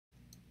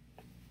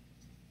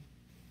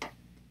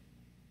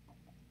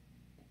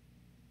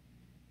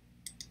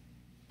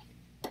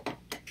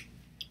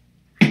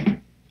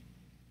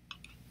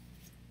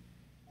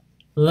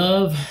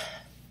Love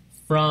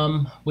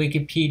from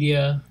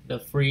Wikipedia, the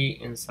free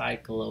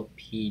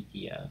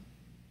encyclopedia.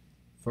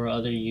 For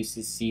other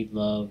uses, see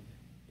love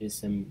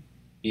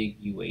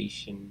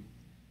disambiguation.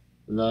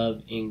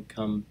 Love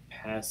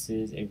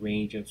encompasses a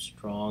range of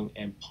strong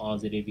and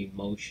positive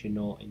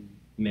emotional and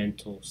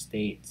mental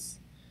states,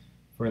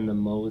 from the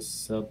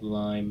most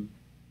sublime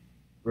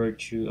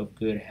virtue of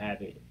good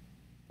habit,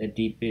 the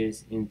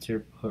deepest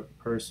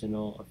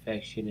interpersonal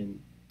affection, and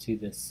to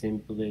the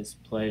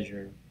simplest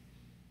pleasure.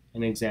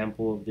 An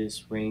example of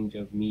this range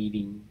of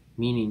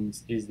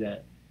meanings is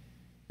that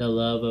the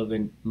love of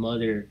a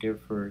mother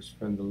differs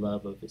from the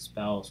love of a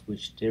spouse,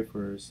 which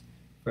differs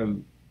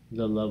from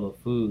the love of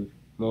food.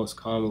 Most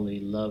commonly,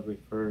 love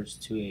refers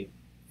to a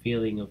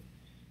feeling of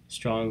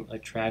strong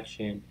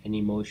attraction and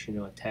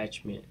emotional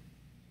attachment.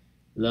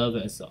 Love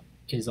is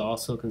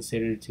also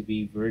considered to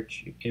be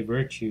a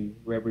virtue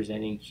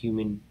representing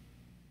human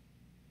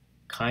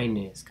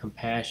kindness,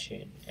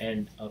 compassion,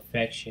 and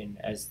affection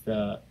as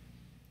the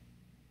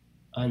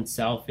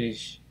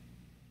unselfish,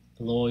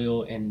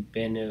 loyal, and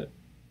benevolent,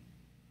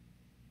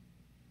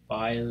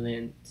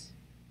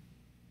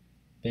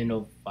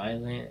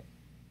 benevolent,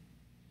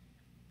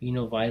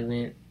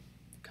 benevolent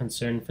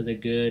concern for the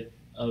good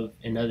of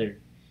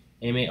another.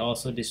 It may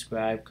also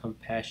describe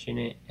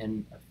compassionate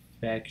and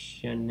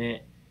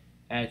affectionate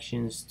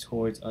actions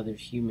towards other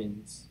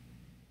humans,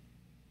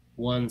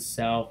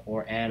 oneself,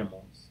 or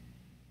animals.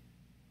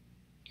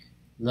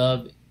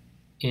 Love,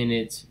 in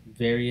its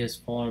various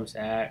forms,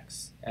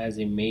 acts as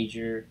a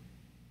major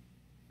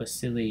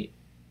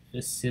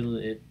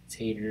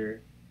facilitator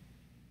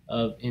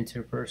of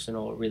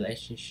interpersonal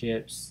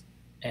relationships,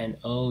 and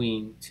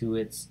owing to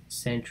its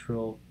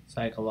central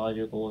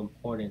psychological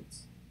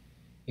importance,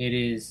 it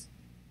is,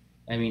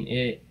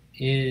 it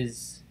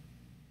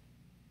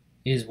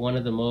is one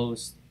of the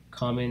most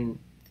common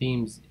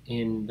themes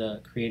in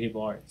the creative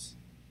arts.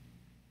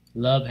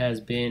 Love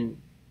has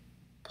been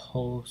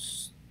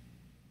post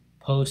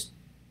postulated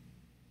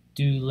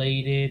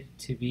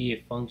to be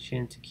a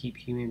function to keep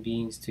human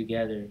beings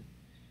together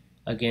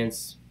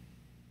against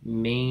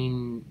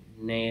menaces,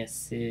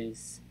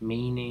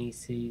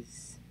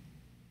 menaces,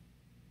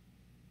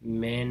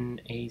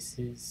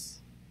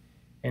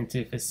 and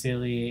to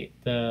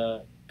facilitate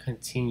the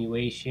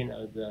continuation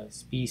of the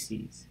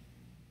species.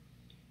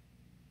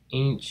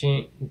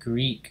 Ancient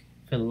Greek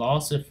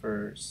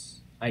philosophers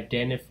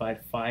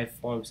identified five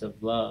forms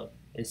of love,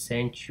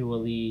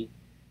 essentially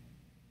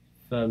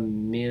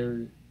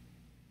familial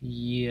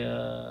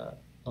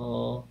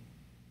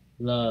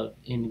love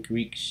in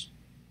Greek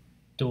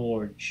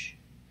storge,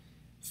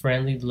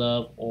 friendly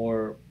love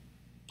or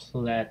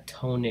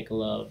platonic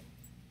love,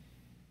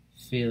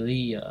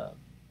 philia,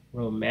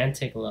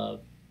 romantic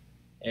love,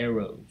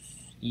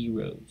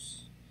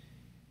 eros,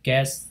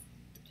 guest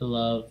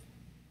love,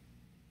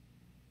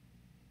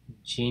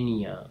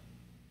 genia,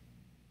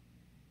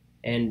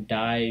 and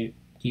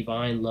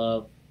divine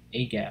love,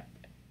 agape.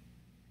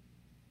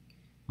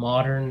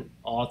 Modern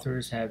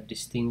authors have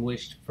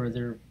distinguished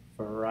further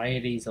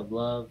varieties of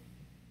love: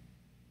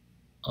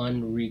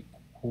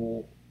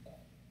 unrequited,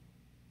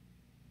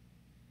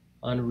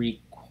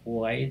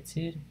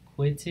 unrequited,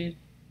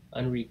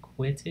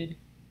 unrequited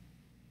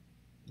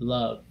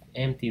love,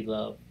 empty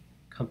love,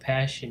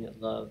 compassionate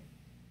love,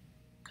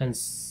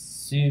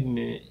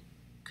 consummate,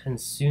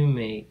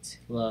 consummate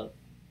love,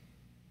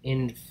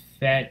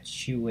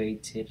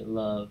 infatuated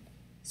love,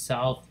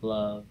 self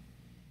love,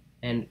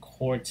 and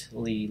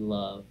courtly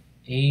love.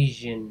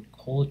 Asian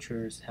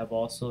cultures have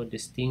also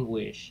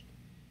distinguished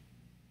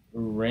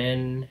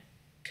Ren,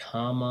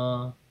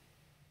 Kama,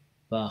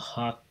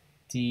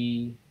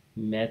 Bhakti,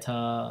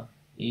 Metta,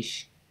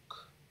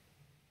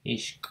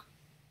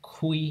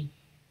 Ishqui,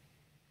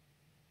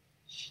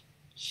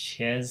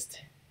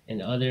 Chest,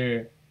 and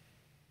other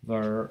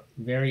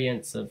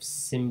variants of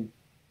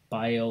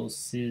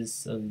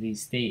symbiosis of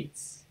these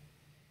states.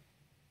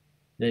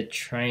 The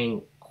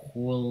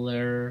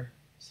triangular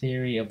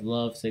theory of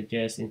love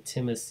suggests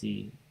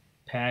intimacy,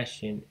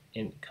 passion,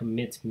 and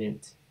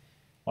commitment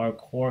are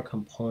core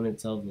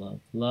components of love.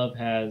 Love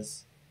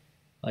has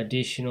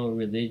additional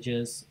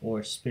religious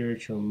or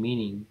spiritual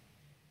meaning.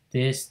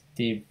 This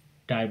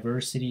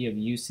diversity of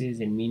uses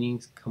and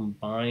meanings,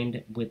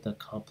 combined with the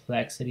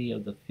complexity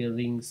of the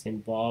feelings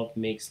involved,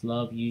 makes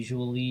love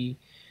usually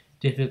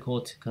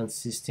difficult to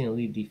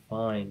consistently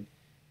define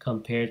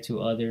compared to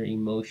other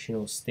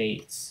emotional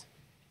states.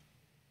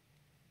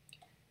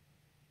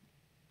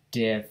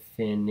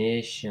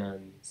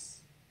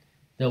 Definitions.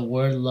 The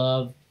word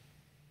love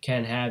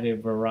can have a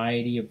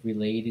variety of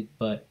related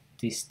but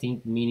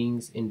distinct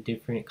meanings in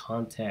different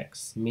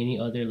contexts. Many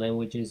other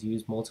languages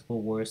use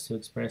multiple words to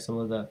express some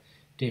of the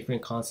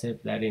different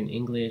concepts that in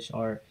English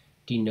are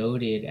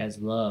denoted as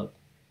love.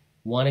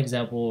 One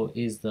example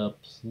is the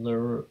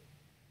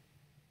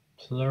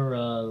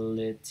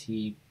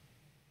plurality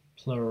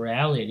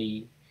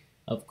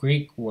of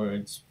Greek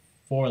words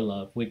for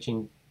love, which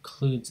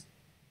includes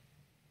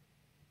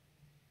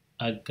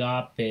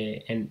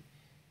agape and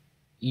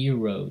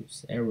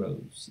eros.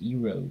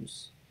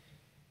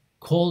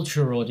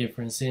 cultural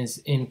differences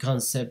in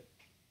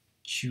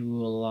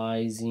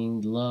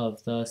conceptualizing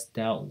love, thus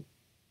doubt,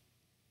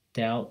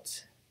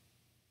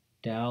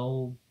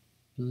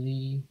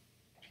 doubly,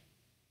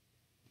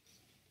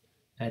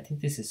 I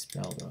think this is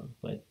spelled wrong,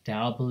 but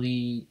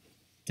doubly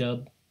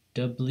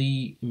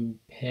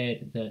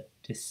impede the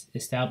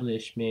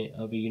establishment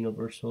of a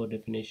universal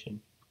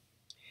definition.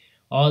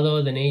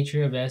 Although the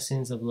nature of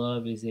essence of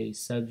love is a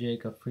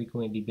subject of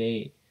frequent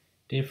debate,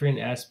 different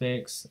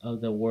aspects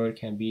of the word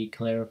can be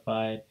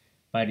clarified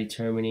by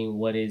determining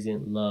what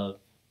isn't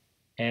love.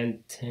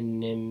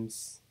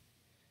 Antonyms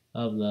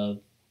of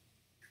love.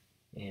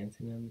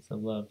 Antonyms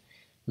of love.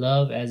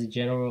 Love as a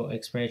general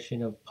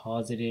expression of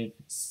positive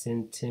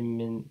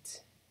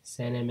sentiment,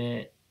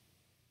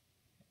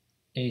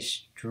 a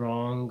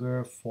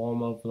stronger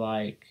form of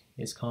like,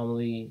 is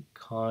commonly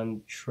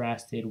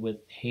contrasted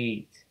with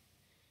hate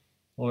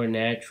or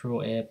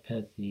natural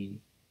empathy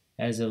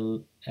as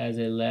a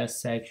less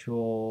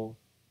sexual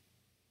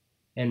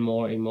and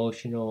more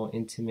emotional,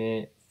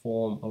 intimate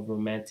form of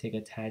romantic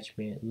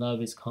attachment.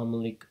 Love is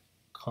commonly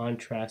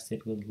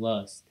contrasted with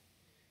lust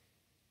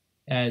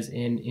as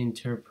an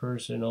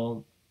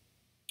interpersonal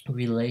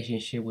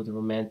relationship with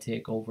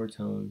romantic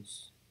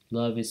overtones.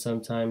 Love is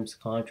sometimes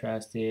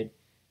contrasted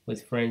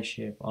with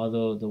friendship,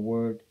 although the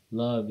word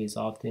love is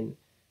often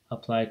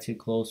applied to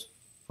close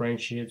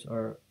friendships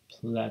or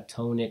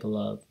platonic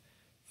love.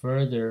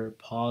 Further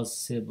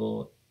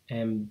possible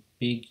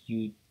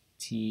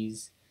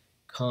ambiguities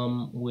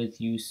come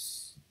with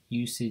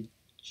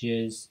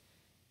usages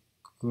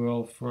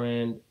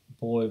girlfriend,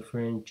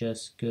 boyfriend,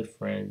 just good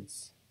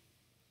friends.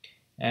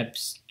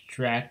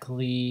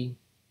 Abstractly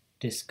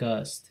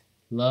discussed,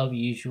 love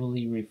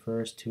usually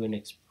refers to an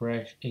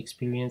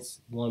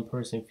experience one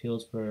person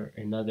feels for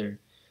another.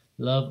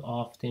 Love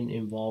often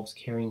involves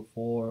caring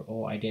for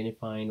or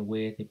identifying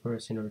with a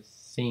person or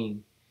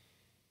thing.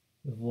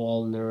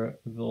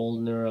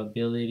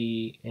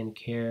 Vulnerability and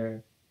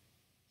care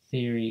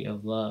theory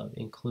of love,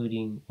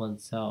 including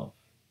oneself.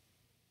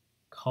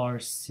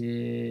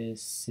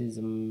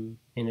 Narcissism,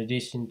 in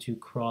addition to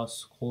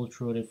cross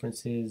cultural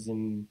differences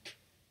in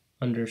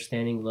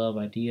understanding love,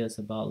 ideas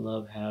about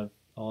love have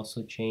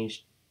also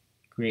changed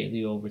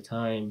greatly over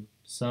time.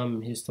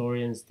 Some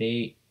historians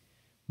date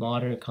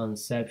modern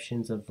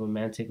conceptions of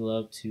romantic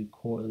love to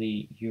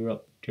courtly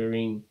Europe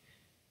during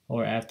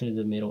or after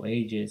the Middle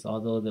Ages,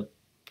 although the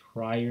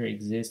prior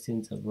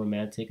existence of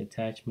romantic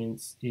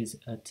attachments is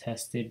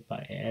attested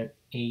by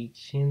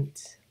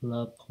ancient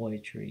love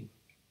poetry.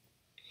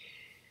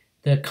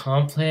 The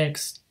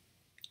complex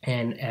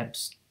and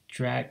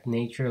abstract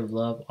nature of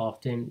love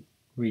often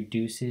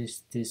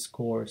reduces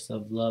discourse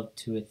of love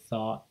to a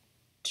thought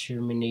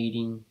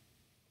terminating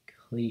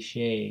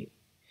cliche.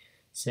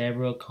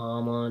 Several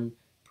common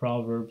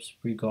proverbs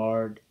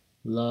regard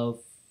love,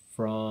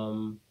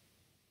 from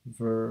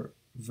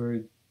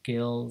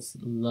Virgil's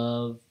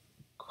 "Love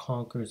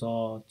conquers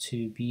all"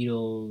 to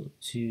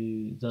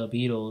the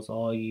Beatles'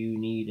 "All you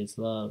need is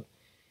love."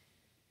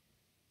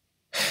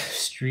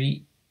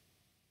 Street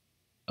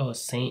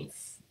Saint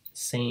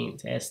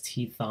St.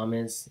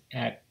 Thomas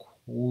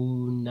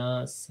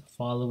Aquinas,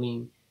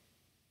 following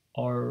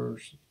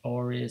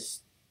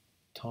Aristotle,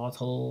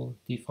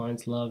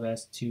 defines love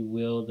as to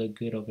will the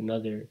good of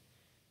another.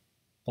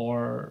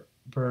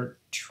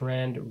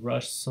 Bertrand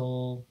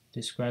Russell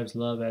describes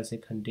love as a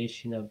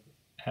condition of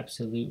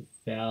absolute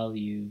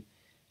value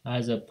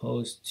as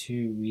opposed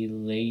to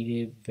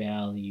relative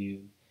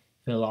value.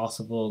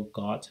 Philosopher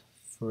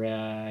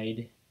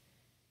Gottfried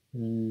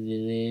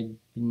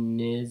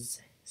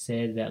Leibniz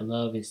said that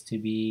love is to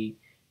be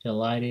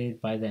delighted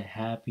by the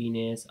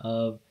happiness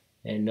of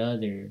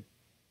another.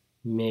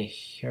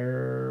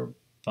 Meher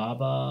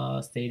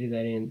Baba stated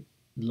that in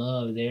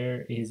love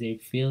there is a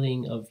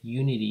feeling of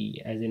unity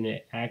as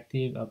an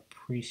active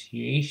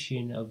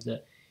appreciation of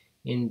the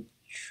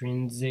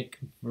intrinsic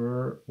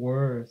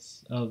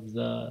worth of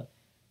the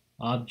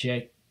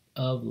object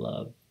of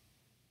love.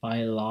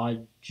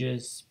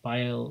 Biologist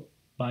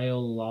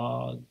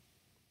biologist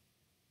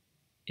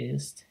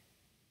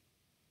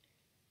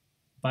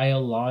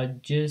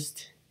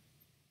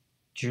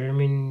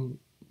Jeremy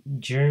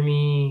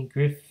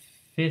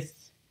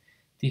Griffith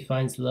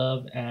defines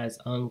love as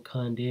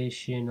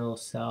unconditional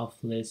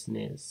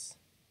selflessness.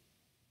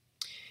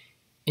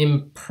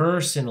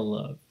 Impersonal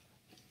love.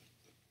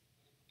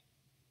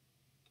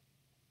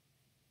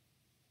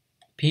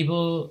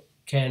 People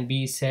can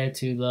be said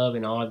to love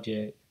an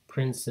object,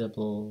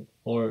 principle,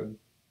 or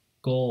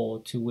goal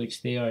to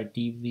which they are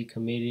deeply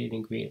committed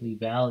and greatly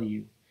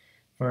value.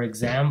 For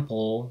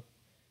example,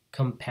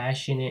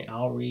 compassionate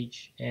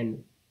outreach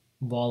and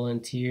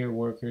volunteer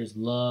workers'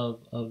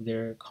 love of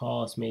their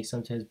cause may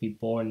sometimes be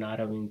born not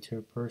of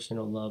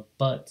interpersonal love,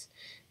 but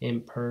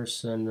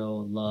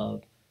impersonal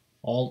love.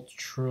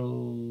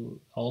 Altruism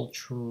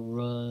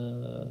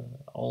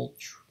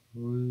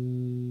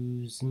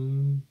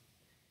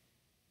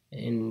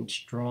and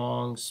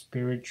strong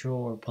spiritual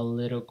or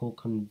political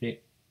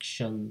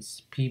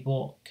actions.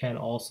 People can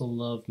also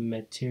love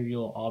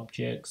material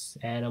objects,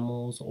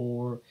 animals,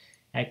 or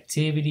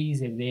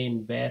activities if they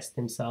invest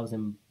themselves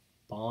in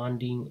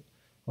bonding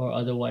or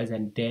otherwise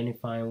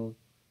identifying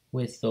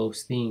with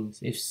those things.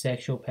 If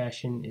sexual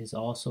passion is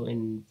also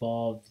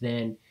involved,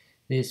 then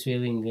this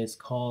feeling is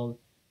called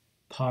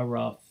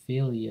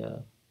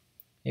paraphilia.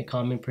 A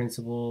common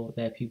principle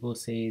that people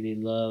say they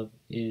love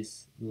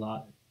is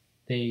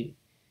they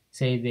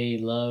say they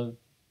love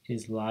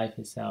is life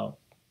itself.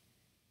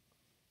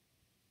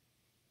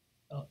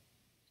 Oh,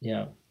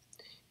 yeah.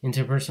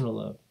 Interpersonal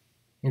love.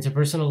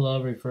 Interpersonal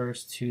love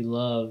refers to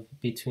love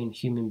between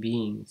human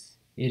beings.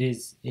 It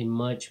is a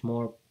much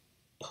more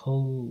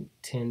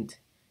potent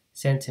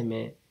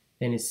sentiment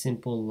than a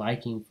simple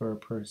liking for a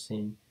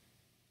person.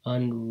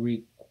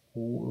 Unrequited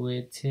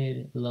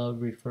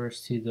love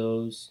refers to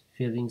those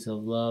feelings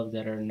of love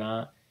that are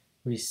not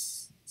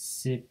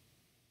reciprocated.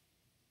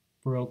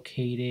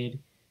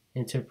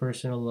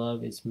 Interpersonal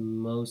love is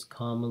most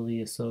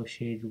commonly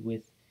associated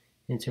with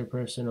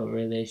interpersonal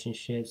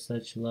relationships.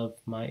 Such love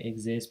might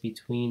exist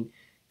between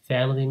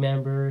family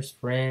members,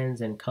 friends,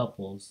 and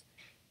couples.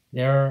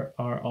 There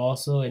are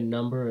also a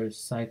number of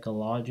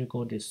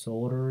psychological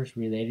disorders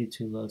related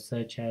to love,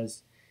 such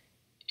as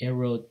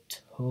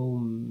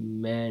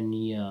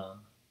erotomania.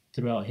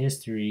 Throughout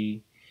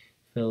history,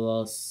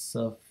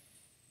 philosophy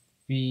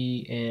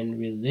and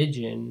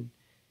religion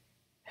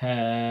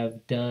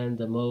have done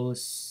the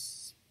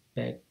most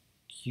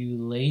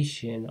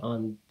speculation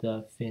on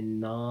the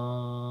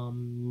phenomenon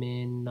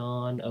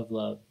of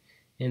love.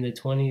 In the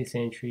 20th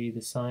century,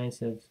 the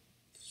science of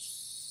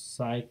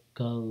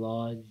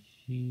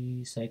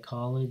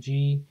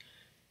psychology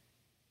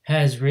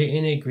has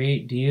written a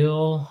great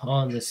deal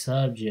on the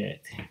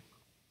subject.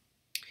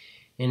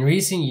 In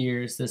recent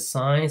years, the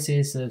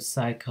sciences of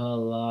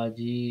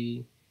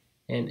psychology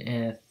and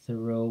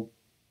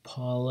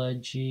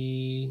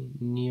anthropology,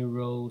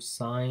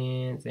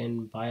 neuroscience,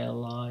 and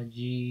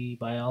biology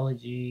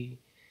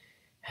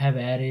have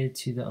added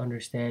to the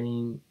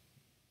understanding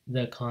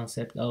the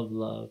concept of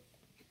love.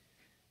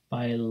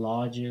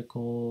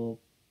 Biological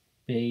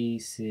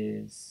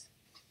basis.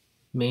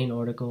 Main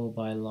article: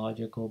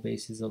 Biological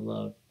basis of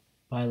love.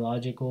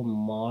 Biological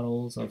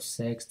models of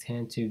sex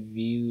tend to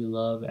view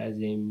love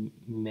as a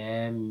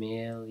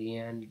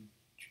mammalian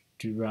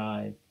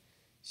drive,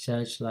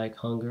 such like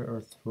hunger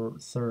or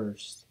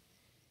thirst.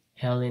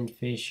 Helen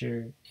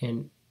Fisher,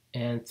 an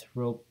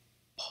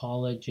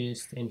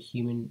anthropologist and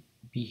human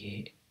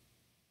behavior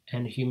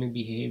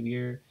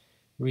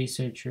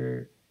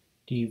researcher,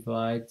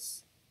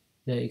 divides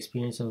the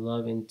experience of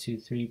love into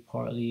three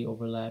partly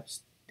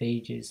overlapped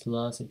stages: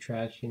 lust,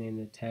 attraction, and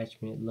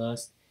attachment.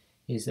 Lust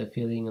is a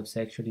feeling of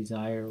sexual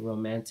desire.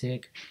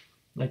 Romantic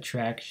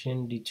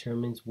attraction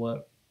determines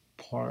what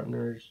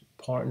partners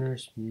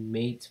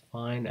mates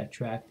find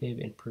attractive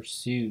and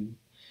pursue.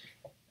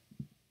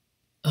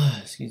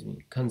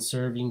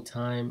 Conserving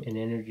time and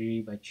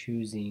energy by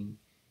choosing.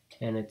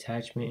 An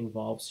attachment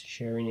involves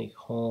sharing a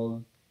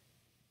home,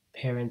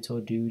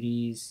 parental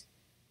duties,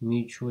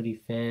 mutual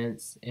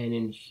defense, and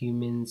in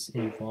humans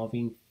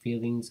involving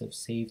feelings of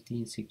safety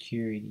and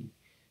security.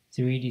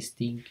 Three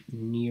distinct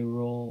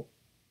neural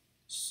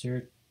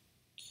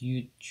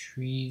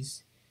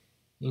circuitries,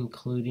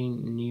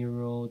 including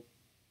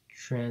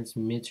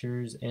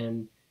neurotransmitters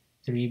and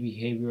three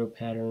behavioral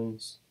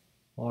patterns,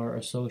 are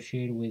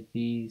associated with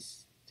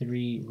these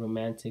three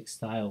romantic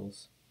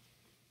styles.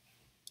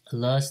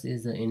 Lust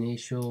is the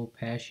initial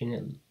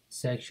passionate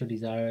sexual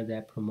desire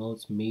that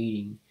promotes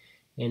mating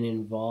and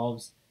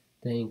involves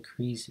the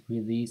increased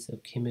release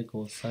of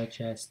chemicals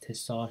such as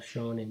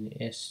testosterone and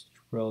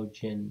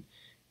estrogen.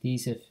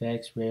 These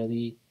effects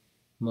rarely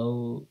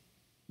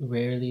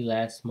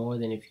last more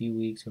than a few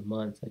weeks or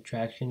months.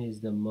 Attraction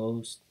is the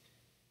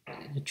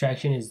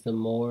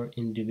more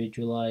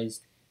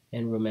individualized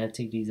and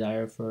romantic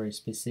desire for a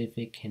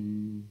specific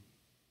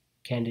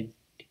candidate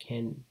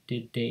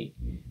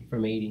for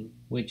mating,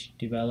 which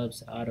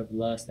develops out of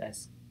lust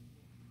as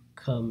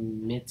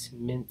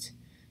commitment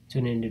to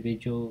an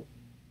individual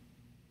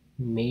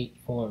mate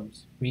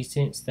forms.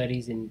 Recent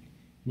studies in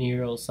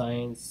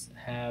neuroscience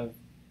have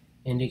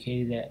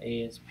indicated that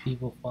as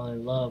people fall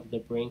in love, the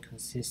brain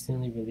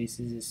consistently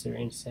releases a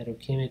certain set of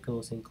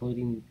chemicals,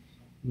 including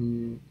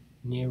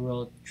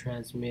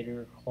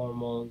neurotransmitter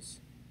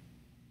hormones,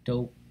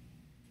 dopamine,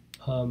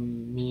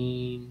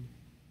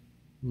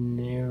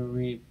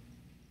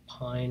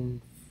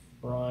 norepinephrine,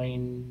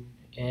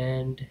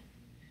 and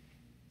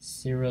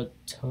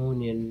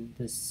serotonin,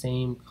 the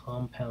same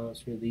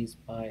compounds released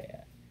by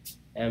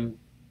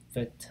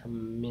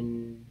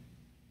amphetamine.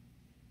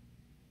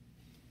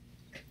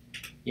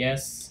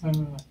 Yes.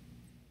 I'm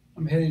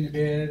heading to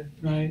bed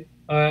tonight,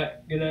 All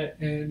right. Good night.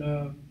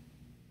 and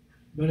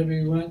but if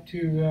we went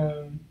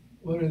to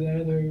what are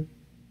the other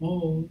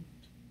mold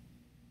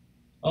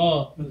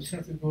Oh, or the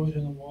stuff that goes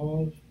in the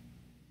walls?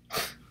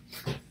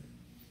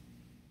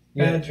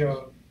 yeah. Bad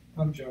joke.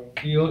 I'm joking.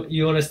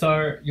 You want to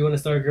start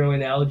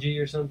growing algae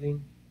or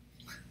something?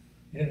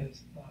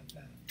 Yes, like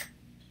that.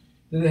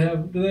 Do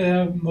they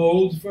have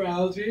molds for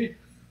algae?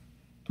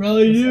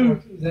 Probably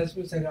do. That's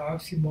what's an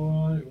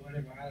oxymoron or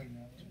whatever. I don't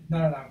know. It's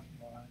not an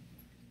oxymoron.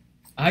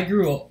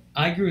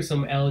 I grew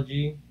some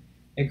algae.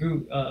 It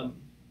grew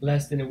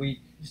less than a week.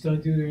 Just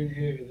don't do it in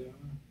here though.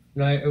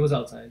 No, it was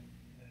outside.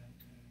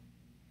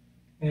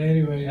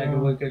 Anyway,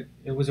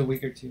 It was a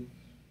week or two.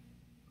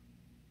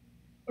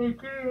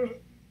 okay.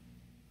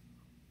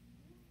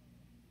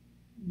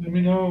 Let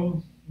me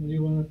know when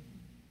you want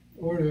to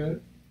order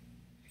it.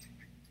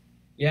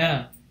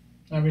 Yeah.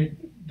 I mean,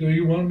 do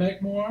you want to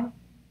make more?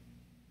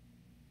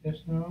 Yes,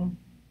 no.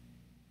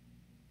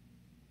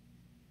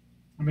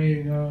 I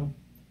mean,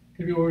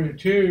 if you order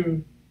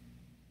two,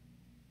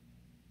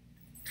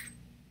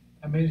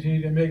 that means you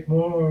need to make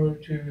more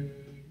to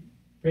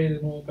pay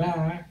them all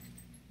back.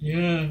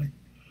 Yeah.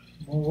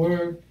 More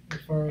work as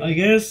far I as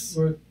guess.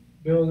 work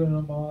building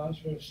them, all that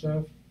sort of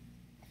stuff.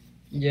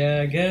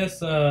 Yeah. I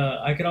guess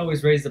I could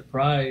always raise the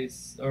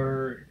price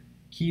or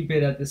keep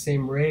it at the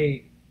same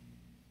rate.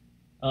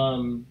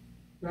 Um.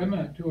 But I'm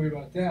not too worried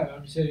about that.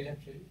 I'm saying you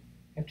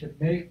have to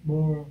make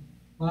more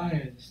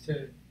lions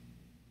to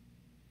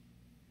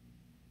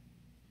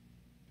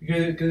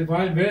because if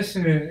I invest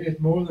in it, it's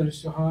more than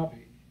just a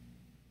hobby.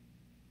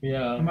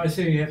 Yeah. I'm not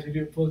saying you have to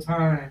do it full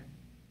time.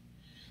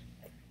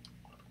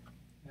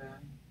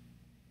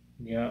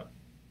 Yeah.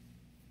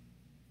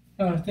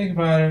 Think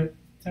about it.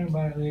 Think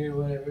about it later,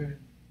 whatever.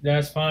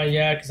 That's fine.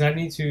 Yeah, because I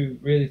need to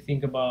really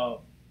think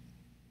about.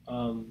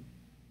 Um.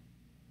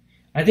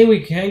 I think we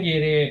can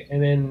get it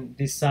and then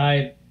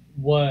decide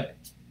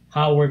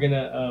how we're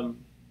gonna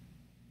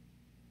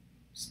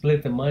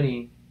split the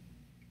money.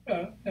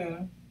 Yeah.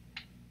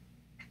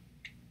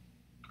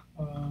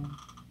 Um,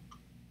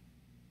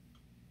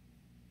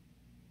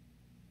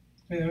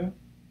 yeah.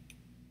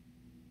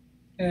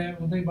 Yeah,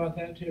 we'll think about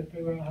that too.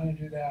 Figure out how to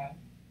do that.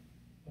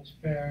 What's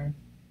fair.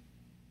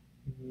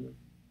 Mhm.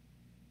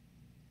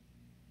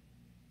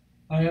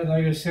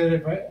 Like I said,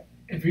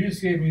 if you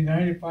just gave me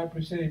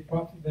 95% of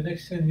profit the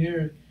next 10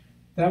 years,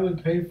 that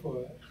would pay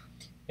for it.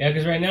 Yeah,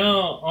 because right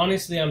now,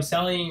 honestly, I'm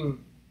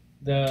selling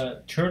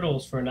the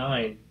turtles for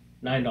 $9.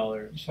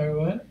 Sorry,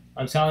 what?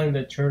 I'm selling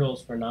the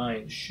turtles for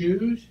 $9.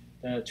 Shoes?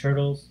 The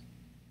turtles,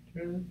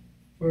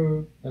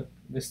 For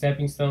the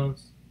stepping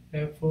stones.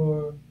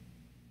 for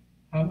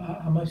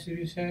how much did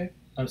you say?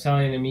 I'm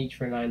selling them each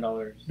for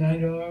 $9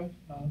 $9?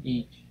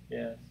 each.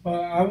 Yeah.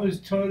 Well, I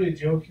was totally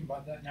joking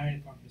about that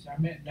 95%. I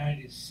meant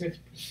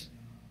 96%.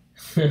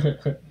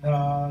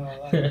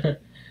 No,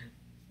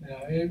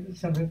 it's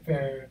something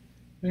fair.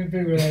 We can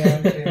figure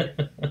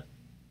that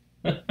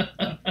out too.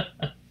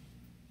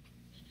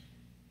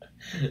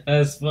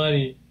 That's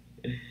funny.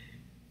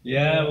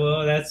 Yeah,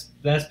 well, that's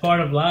part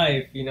of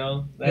life,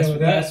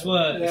 That's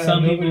what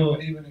some nobody people.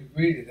 would even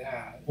agree to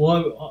that.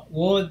 Well,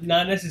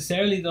 not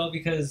necessarily though,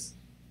 because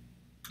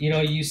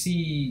you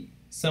see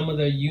some of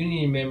the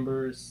union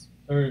members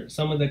or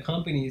some of the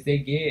companies they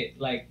get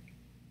like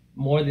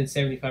more than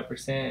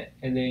 75%,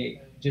 and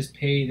they just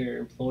pay their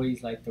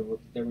employees like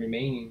the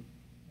remaining.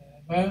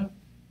 Well,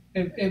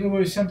 if it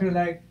was something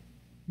like,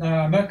 no,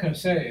 I'm not going to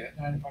say it,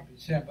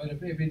 95%, but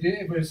if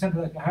it was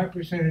something like a high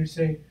percentage,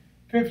 say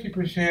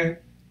 50%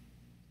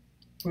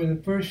 for the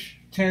first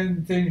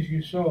 10 things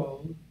you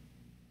sold,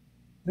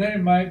 then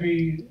it might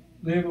be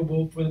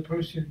livable for the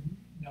person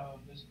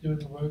that's doing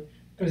the work,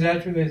 because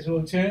after they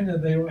sold 10,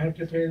 then they don't have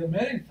to pay them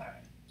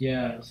anytime.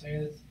 Yeah.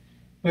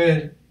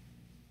 But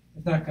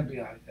it's not going to be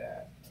like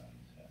that.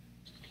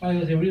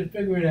 Like I said, we just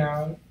figure it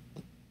out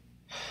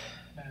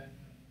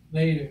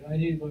later. I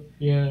need to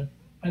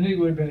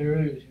go to bed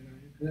earlier tonight.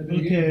 Because I've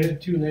been getting a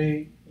bit too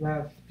late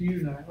last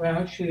few nights. Well,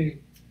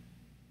 actually,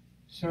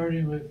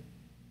 starting with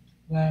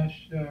last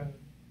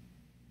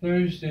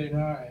Thursday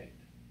night.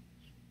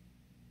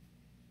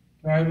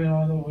 Driving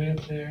all the way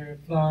up there,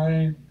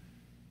 flying,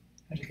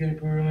 had to get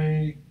up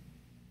early.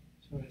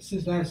 So it's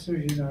just last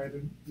Thursday night I've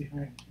been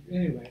behind.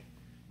 Anyway,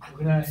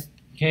 good night.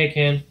 Okay,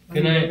 Ken.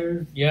 Good Love you, night.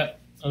 brother. Yep.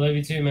 I love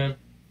you too, man.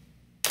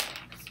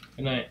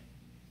 Good night.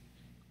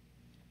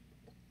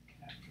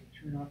 I have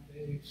to turn off the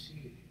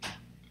AC.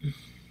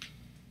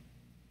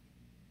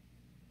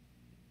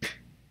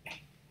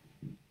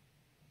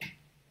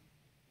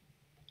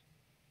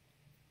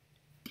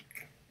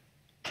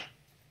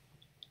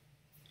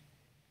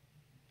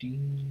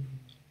 Ding.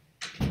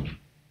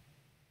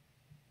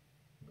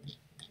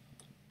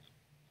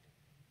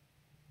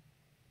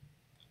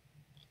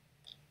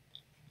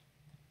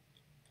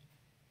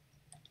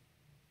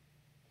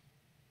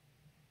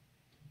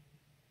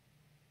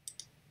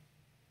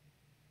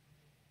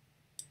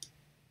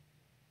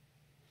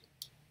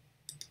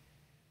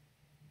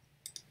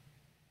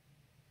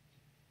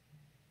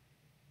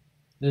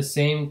 The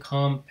same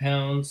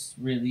compounds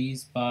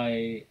released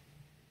by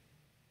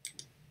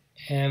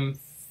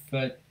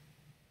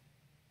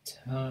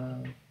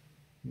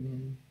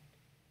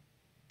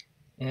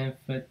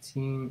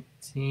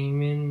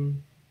amphetamine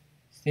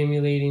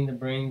stimulating the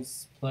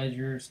brain's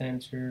pleasure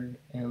center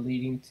and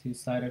leading to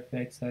side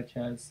effects such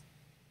as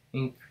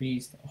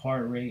increased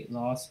heart rate,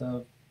 loss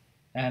of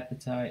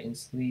appetite and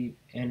sleep,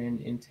 and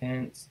an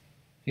intense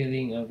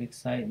feeling of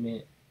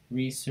excitement.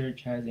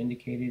 Research has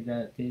indicated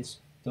that this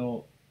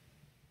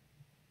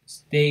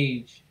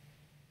stage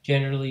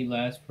generally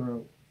lasts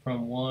for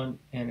from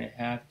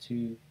 1.5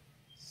 to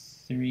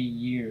 3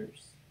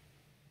 years.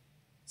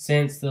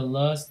 Since the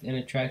lust and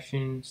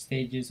attraction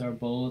stages are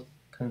both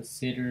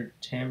considered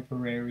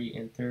temporary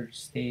and third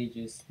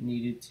stages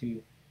needed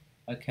to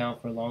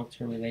account for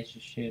long-term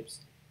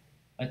relationships,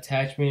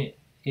 attachment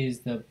is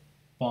the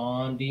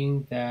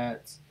bonding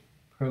that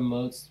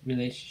promotes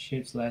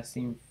relationships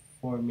lasting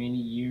for many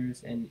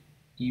years and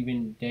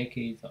even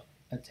decades.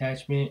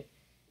 Attachment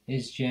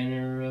is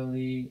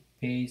generally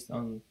based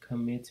on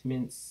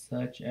commitments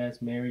such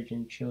as marriage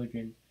and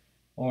children,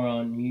 or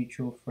on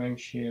mutual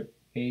friendship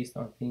based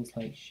on things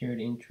like shared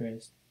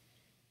interests.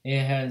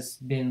 It has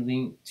been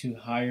linked to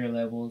higher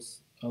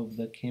levels of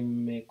the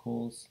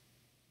chemicals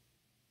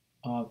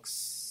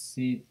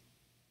oxytocin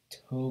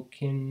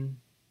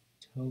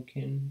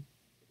token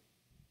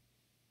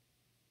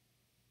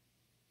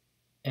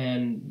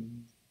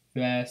and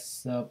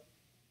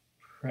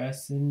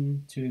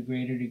vasopressin to a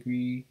greater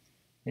degree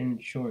than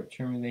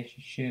short-term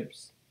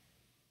relationships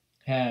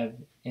have.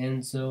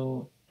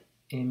 Enzo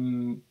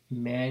Emmanuel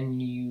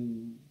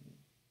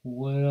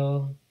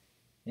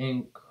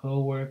and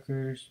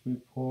co-workers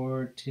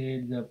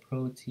reported the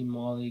protein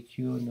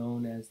molecule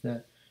known as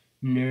the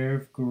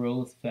nerve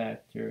growth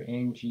factor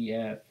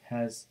 (NGF)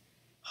 has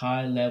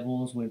high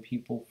levels when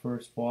people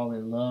first fall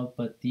in love,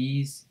 but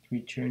these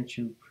return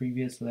to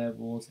previous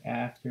levels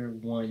after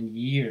 1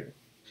 year.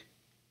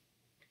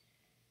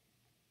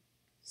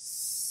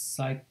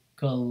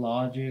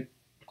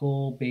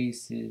 Psychological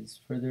basis,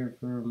 further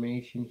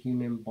information,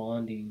 human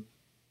bonding.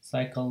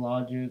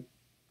 Psychology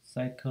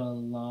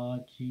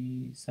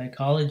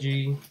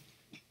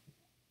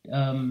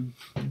um,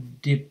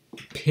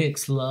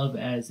 depicts love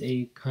as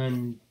a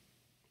cognitive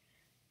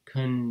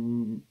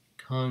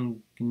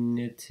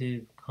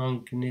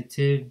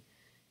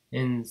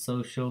and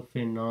social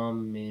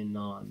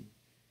phenomenon.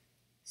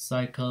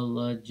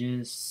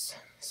 Psychologist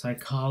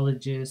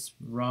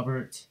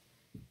Robert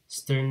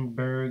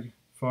Sternberg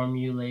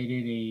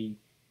formulated a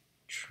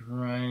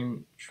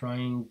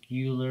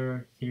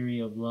triangular theory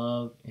of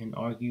love and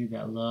argued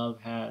that love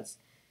has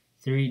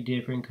three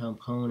different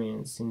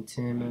components: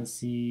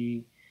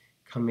 intimacy,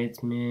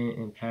 commitment,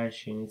 and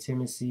passion.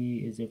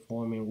 Intimacy is a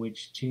form in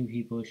which two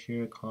people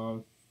share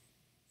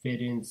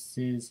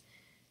confidences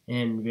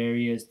and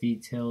various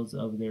details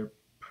of their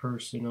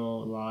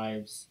personal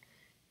lives,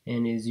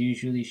 and is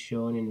usually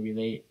shown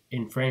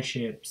in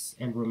friendships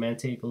and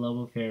romantic love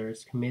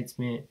affairs.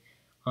 Commitment,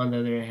 on the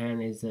other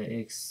hand, is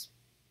the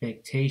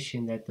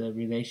expectation that the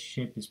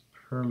relationship is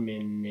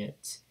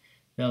permanent.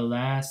 The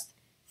last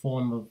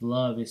form of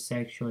love is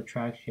sexual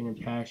attraction and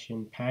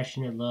passion.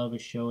 Passionate love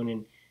is shown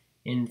in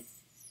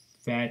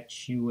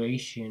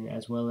infatuation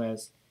as well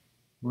as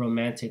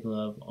romantic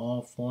love.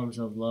 All forms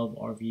of love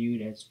are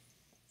viewed as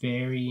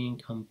varying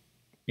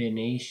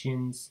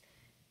combinations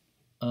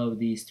of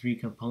these three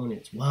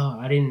components. Wow,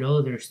 I didn't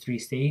know there's three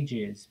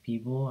stages,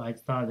 people. I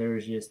thought there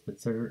was just the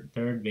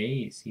third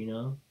base.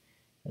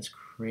 That's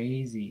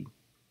crazy.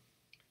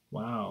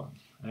 Wow.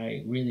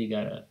 I really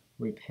gotta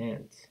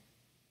repent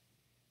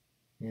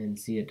and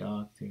see a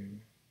doctor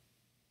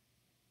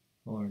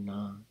or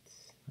not.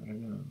 I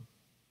don't know.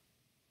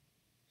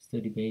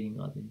 Still debating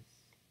all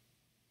this.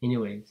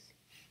 Anyways,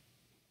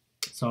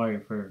 sorry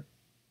for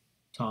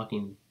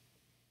talking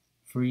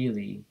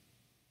freely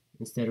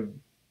instead of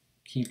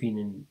keeping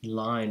in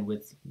line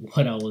with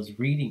what I was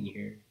reading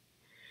here.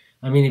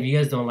 I mean, if you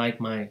guys don't like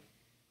my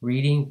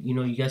reading,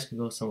 you guys could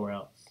go somewhere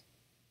else.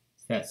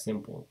 It's that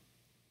simple.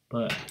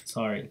 But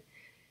sorry.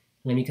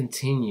 Let me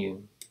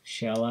continue.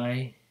 Shall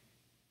I?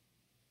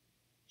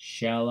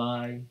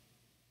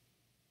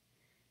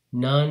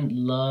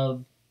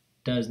 Non-love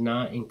does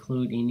not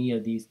include any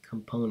of these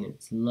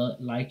components.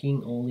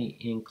 Liking only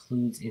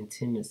includes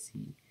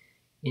intimacy.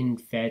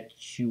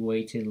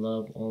 Infatuated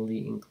love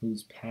only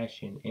includes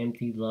passion.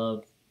 Empty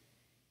love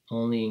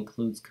only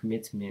includes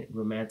commitment.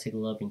 Romantic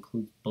love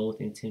includes both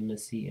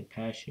intimacy and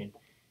passion.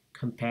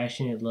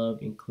 Compassionate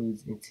love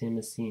includes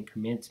intimacy and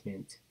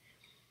commitment.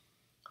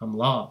 I'm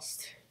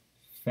lost.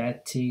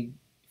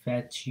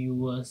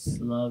 Fatuous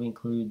love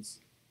includes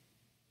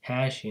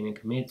passion and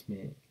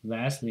commitment.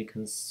 Lastly,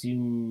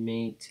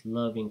 consummate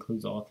love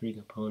includes all three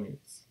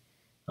components.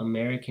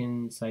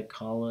 American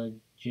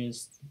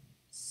psychologist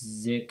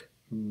Zick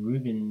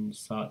Rubin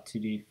sought to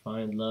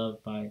define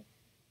love by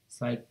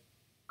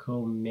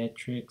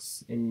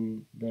psychometrics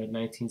in the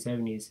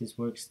 1970s. His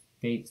work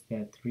states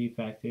that three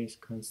factors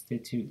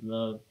constitute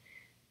love: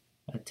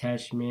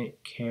 attachment,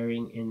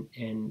 caring,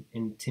 and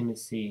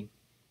intimacy.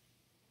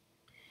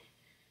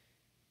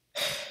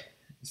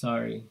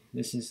 Sorry,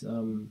 this is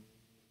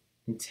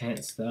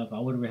intense stuff. I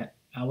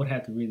would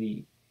have to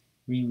really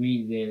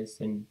reread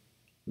this and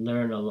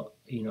learn a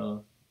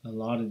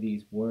lot of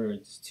these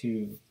words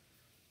to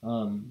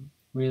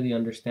really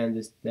understand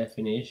this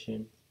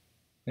definition.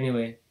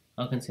 Anyway,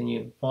 I'll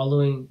continue.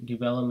 Following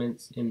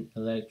developments in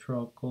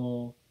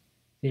electrical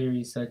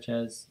theories such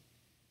as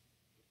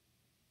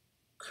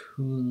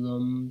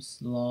Coulomb's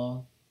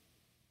law,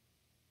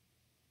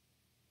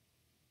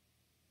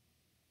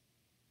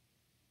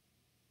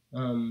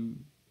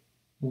 um,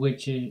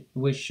 which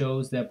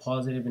shows that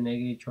positive and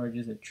negative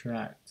charges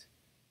attract.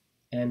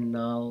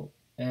 Analogs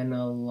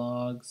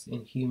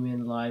in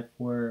human life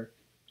were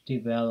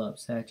developed,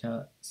 such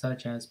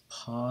as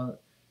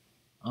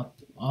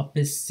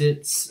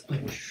opposites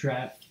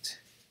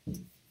attract.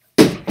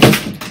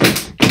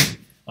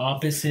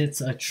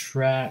 Opposites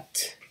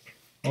attract.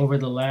 Over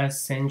the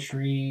last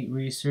century,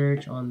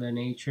 research on the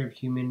nature of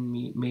human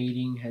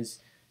mating has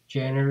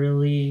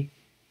generally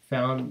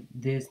found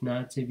this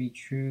not to be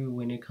true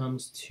when it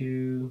comes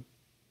to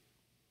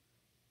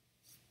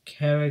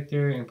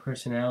character and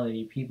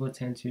personality. People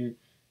tend to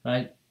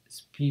like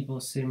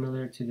people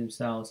similar to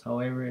themselves.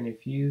 However, in a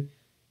few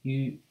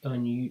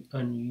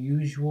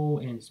unusual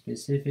and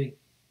specific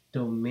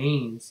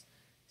domains,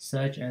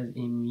 such as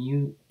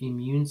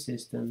immune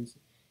systems,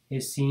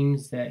 it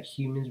seems that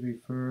humans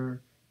prefer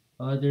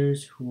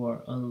others who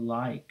are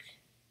unlike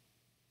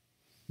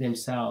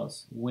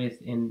themselves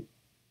with an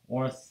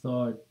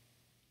orthogonal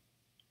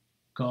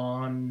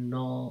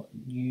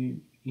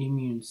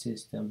immune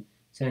system,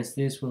 since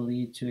this will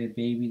lead to a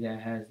baby that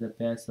has the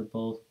best of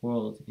both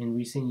worlds. In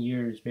recent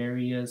years,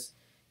 various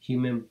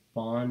human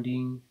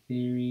bonding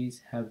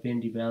theories have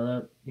been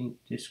developed,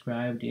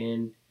 described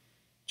in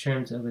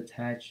terms of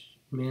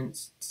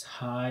attachments,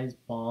 ties,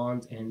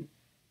 bonds, and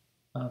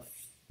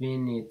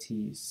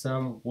affinities.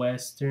 Some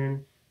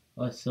Western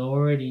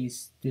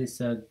authorities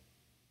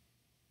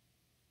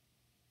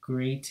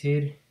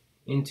disaggregated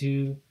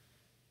into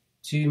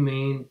two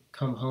main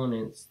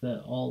components: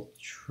 the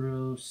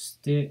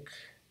altruistic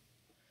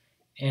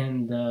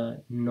and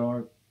the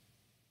narcissistic.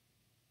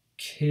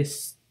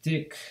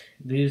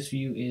 This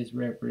view is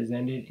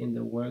represented in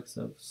the works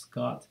of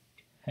Scott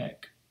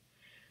Peck,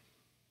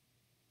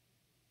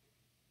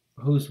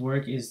 whose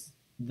work is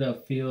the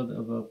field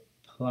of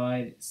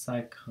applied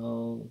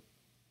psychology,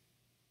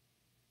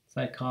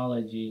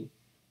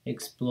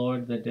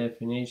 explored the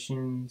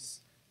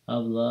definitions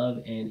of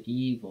love and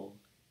evil.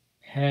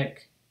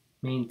 Peck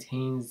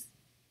maintains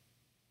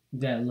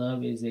that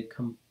love is a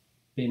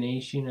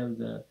combination of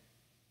the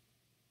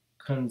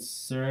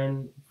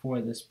concern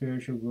for the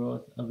spiritual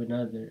growth of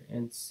another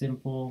and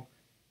simple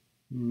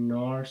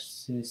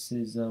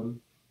narcissism.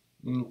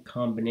 In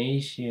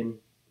combination,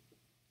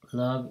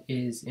 love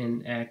is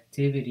an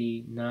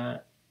activity,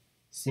 not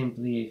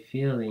simply a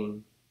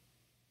feeling.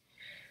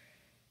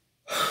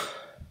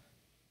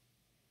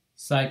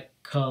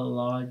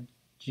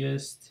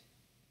 Psychologist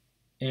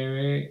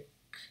Eric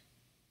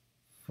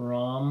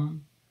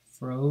from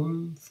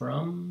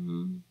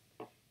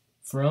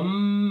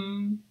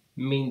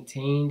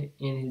maintained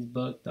in his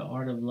book The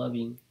Art of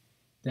Loving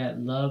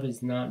that love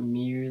is not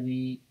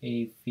merely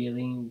a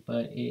feeling,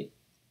 but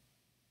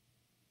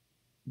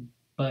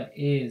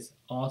is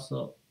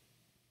also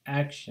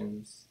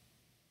actions,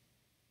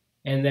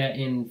 and that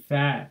in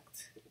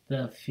fact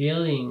the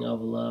feeling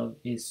of love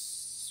is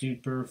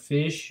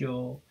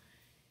superficial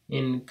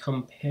in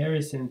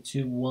comparison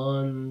to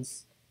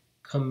one's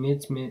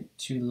commitment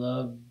to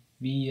love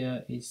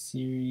via a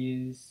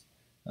series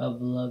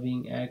of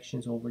loving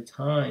actions over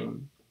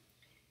time.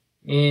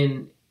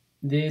 In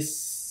this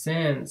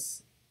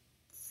sense,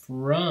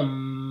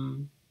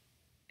 Fromm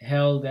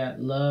held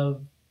that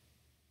love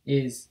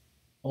is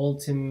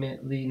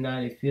ultimately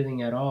not a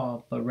feeling at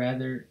all, but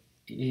rather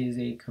is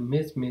a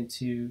commitment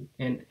to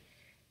and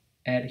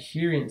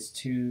adherence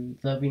to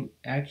loving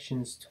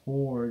actions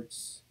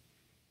towards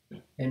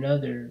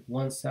another,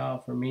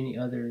 oneself, or many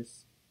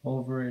others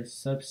over a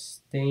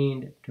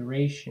sustained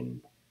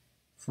duration.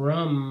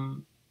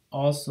 Fromm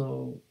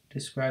also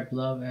described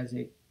love as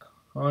a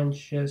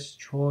conscious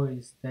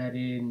choice that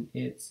in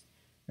its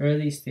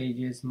early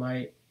stages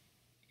might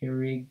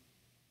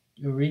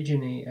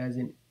originate as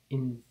an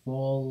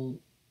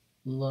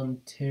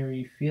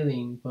involuntary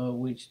feeling, but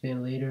which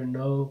then later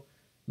no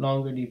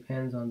longer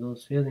depends on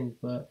those feelings,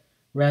 but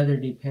rather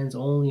depends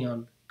only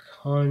on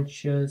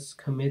conscious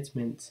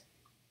commitment.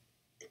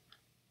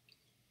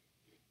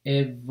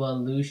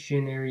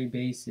 Evolutionary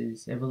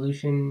basis.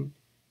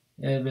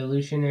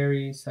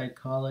 Evolutionary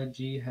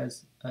psychology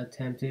has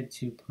attempted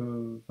to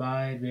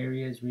provide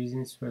various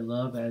reasons for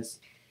love as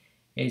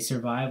a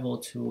survival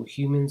tool.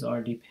 Humans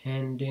are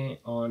dependent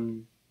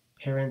on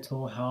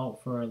parental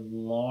help for a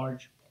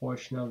large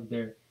portion of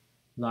their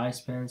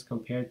lifespans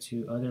compared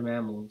to other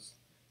mammals.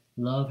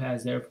 Love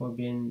has therefore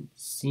been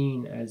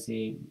seen as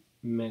a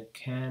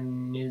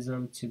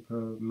mechanism to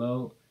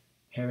promote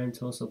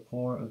parental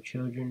support of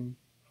children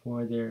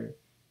for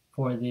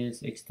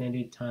this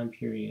extended time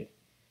period.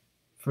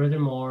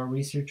 Furthermore,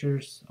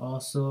 researchers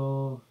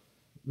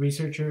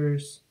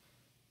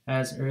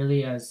as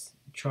early as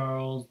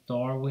Charles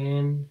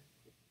Darwin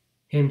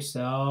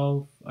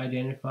himself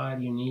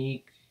identified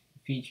unique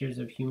features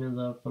of human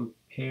love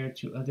compared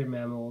to other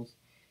mammals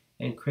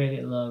and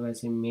credit love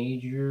as a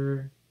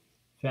major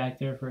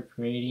factor for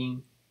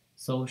creating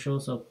social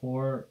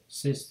support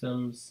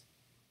systems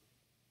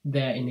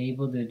that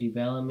enable the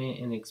development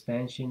and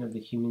expansion of the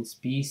human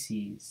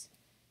species.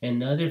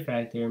 Another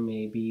factor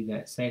may be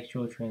that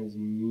sexual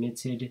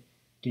transmitted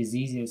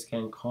diseases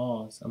can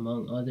cause,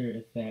 among other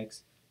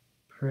effects,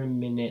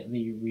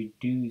 permanently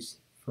reduce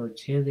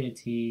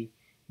fertility,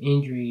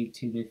 injury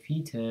to the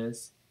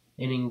fetus,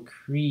 and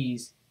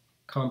increase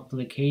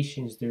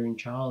complications during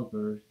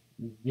childbirth.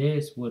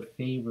 This would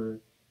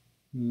favor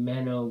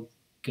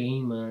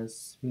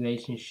monogamous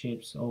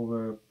relationships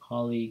over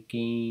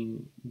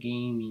polygamy.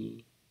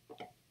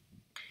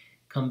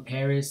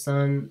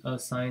 Comparison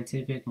of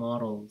scientific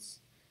models.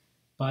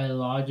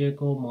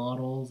 Biological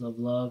models of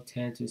love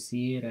tend to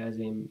see it as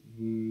a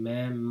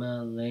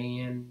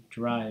mammalian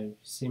drive,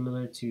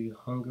 similar to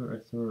hunger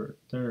or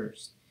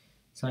thirst.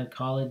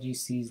 Psychology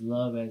sees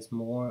love as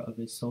more of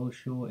a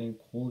social and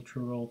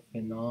cultural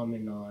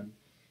phenomenon.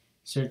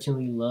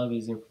 Certainly, love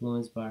is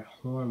influenced by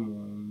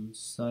hormones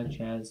such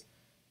as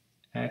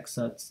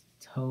oxytocin,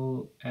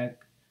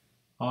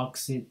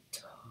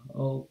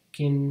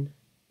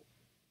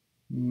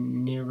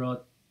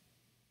 neuro,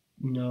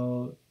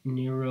 no,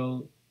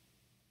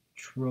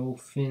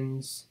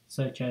 neurotrophins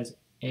such as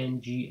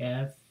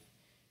NGF,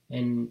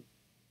 and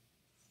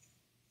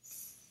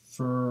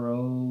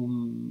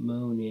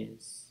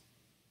pheromones.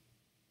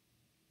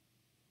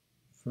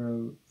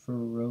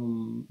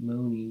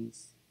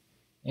 Pheromones,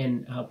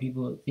 and how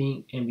people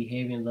think and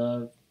behave in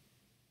love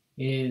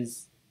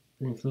is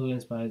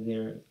influenced by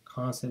their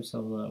concepts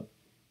of love.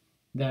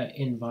 The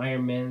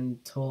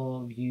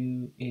environmental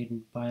view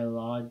in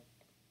biology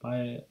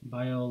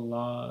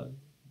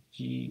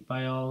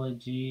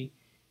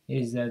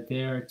is that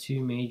there are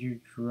two major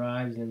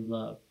drives in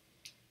love: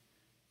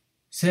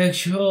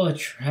 sexual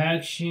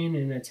attraction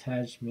and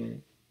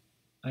attachment.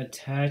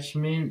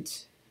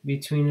 Attachment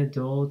between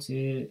adults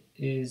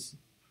is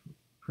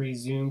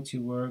presumed to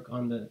work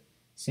on the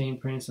same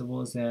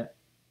principles that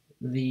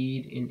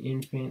lead an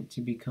infant to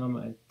become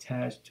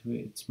attached to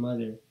its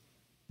mother.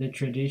 The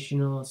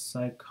traditional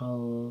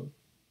psychological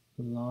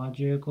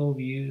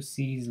view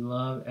sees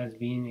love as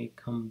being a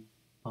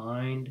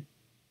combined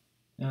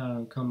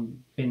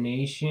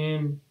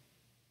combination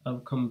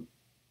of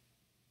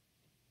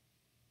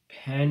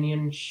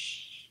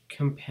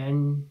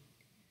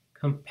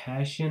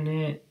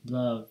compassionate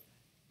love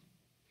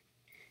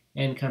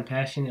and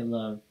compassionate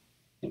love.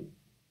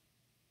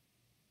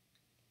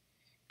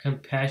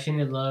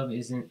 Compassionate love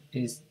is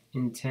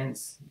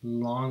intense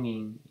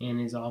longing and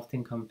is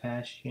often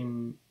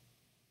compassion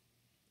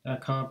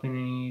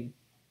accompanied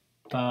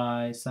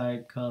by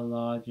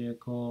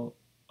psychological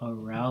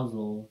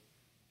arousal,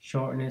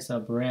 shortness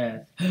of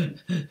breath,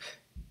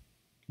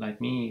 like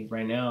me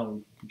right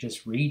now,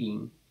 just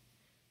reading.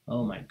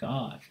 Oh my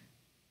God,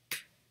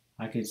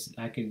 I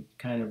could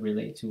kind of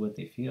relate to what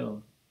they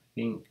feel. I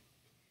think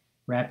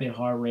rapid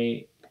heart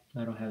rate.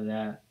 I don't have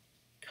that.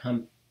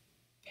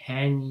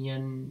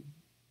 Companion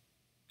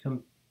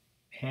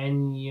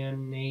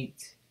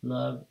companionate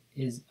love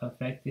is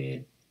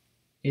affection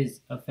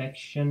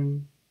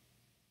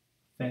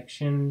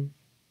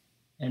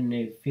and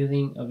a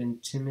feeling of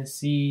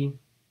intimacy,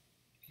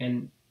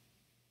 and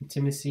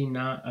intimacy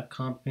not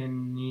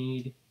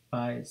accompanied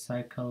by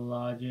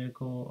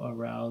psychological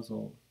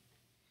arousal.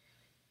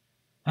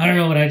 I don't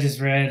know what I just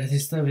read.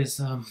 This stuff is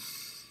I'm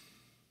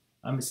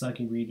a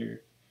sucky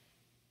reader.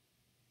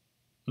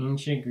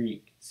 Ancient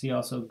Greek. See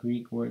also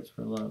Greek words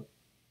for love.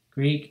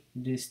 Greek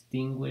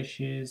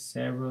distinguishes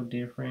several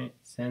different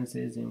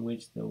senses in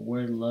which the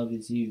word love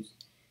is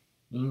used.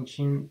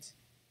 Ancient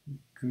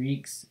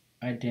Greeks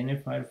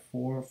identified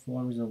four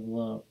forms of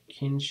love: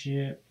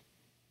 kinship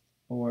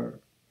or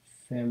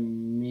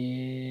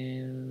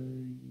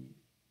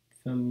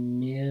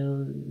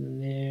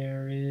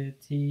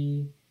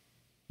familiarity,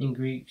 in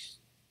Greek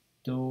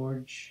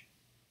storge,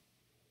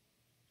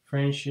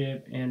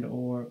 friendship and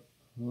or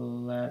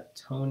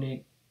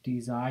platonic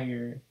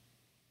desire,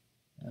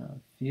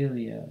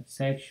 philia,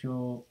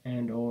 sexual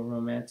and or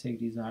romantic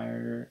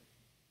desire,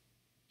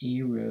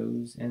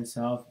 eros, and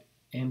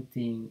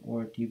self-emptying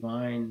or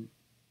divine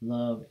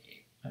love,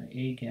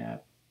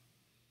 agape.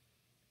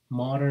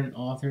 Modern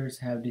authors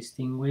have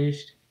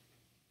distinguished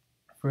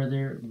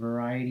further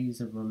varieties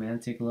of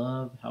romantic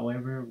love.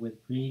 However,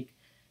 with Greek,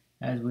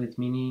 as with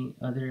many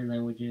other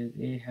languages,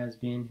 it has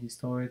been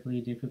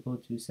historically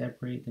difficult to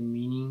separate the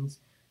meanings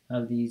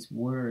of these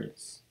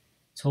words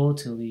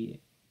totally.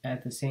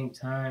 At the same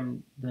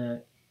time,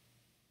 the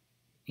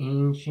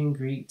ancient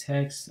Greek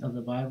text of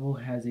the Bible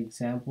has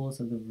examples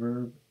of the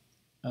verb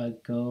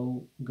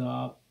agapo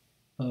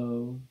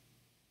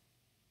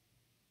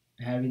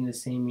having the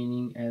same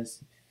meaning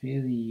as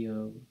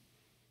phileo.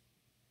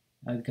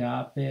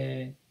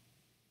 Agape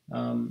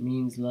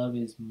means love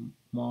is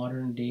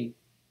modern day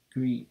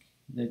Greek.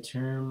 The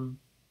term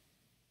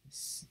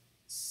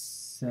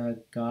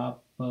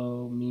sagapo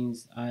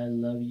means I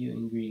love you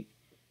in Greek.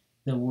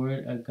 The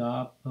word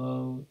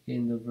agapo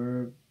in the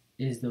verb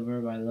is the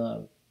verb I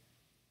love.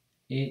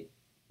 It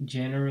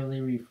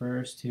generally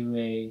refers to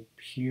a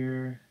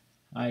pure,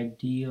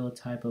 ideal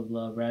type of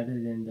love rather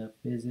than the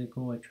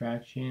physical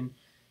attraction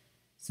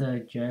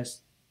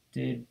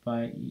suggested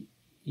by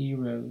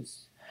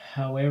eros.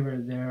 However,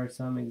 there are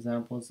some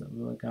examples of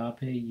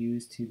agape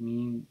used to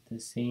mean the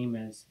same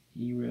as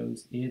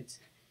eros. It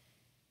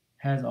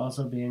has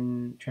also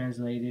been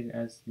translated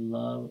as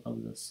love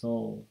of the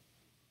soul.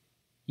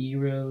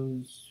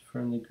 Eros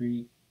from the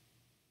Greek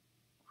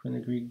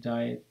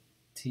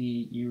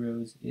deity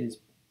Eros is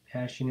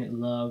passionate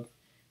love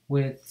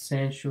with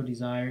sensual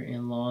desire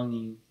and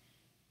longing.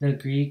 The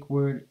Greek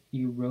word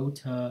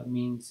erota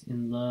means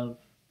in love.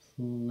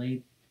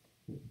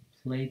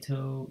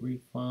 Plato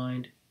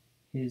refined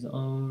his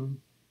own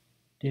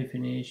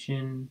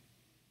definition.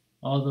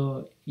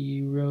 Although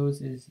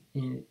eros is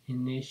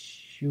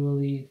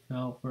initially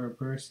felt for a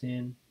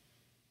person,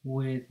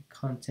 with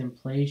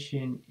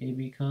contemplation it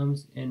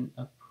becomes an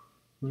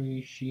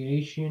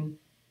appreciation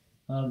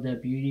of the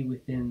beauty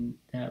within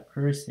that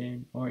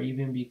person, or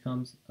even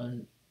becomes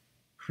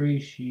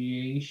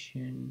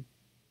appreciation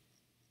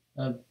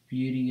of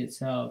beauty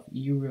itself.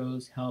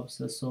 Eros helps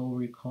the soul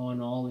recall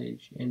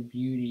knowledge and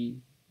beauty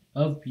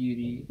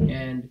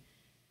and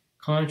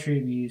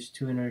contributes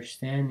to an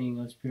understanding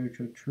of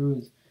spiritual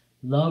truth.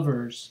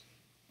 Lovers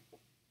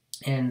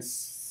and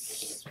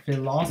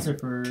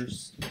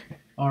philosophers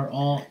are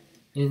all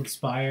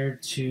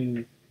inspired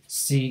to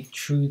seek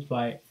truth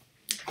by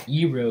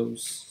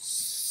eros.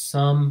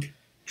 Some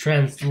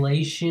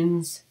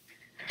translations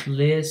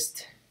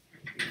list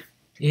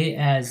it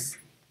as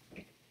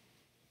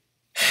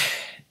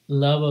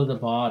love of the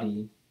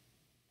body,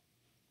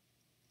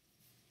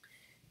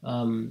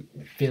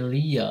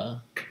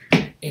 philia,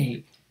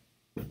 a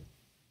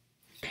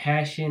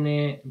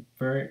passionate,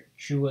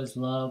 virtuous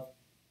love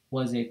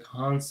was a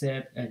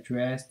concept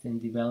addressed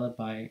and developed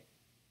by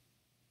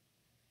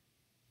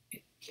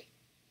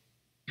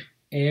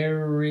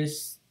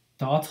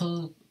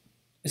Aristotle,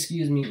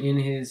 in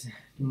his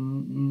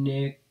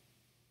Nicomachean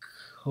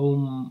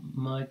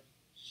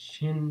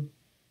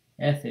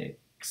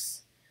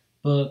Ethics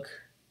book.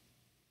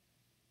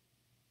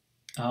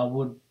 I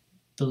would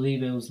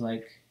believe it was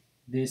like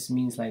this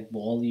means like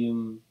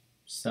volume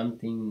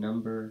something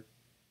number,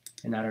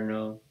 and I don't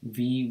know,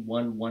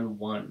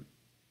 V111.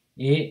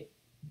 It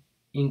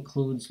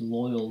includes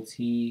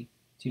loyalty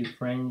to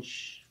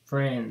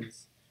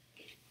friends.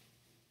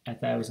 I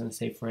thought I was going to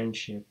say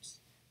friendships.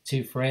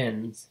 To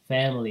friends,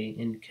 family,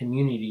 and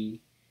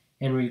community,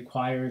 and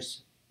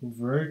requires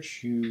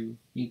virtue,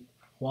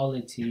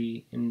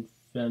 equality, and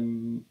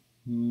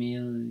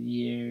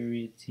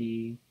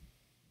familiarity.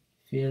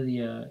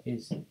 Philia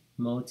is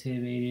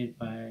motivated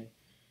by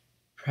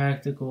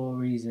practical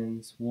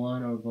reasons.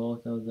 One or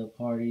both of the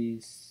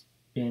parties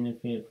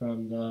benefit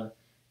from the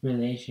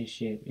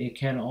relationship. It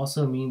can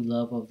also mean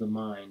love of the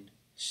mind.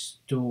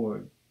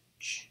 Storge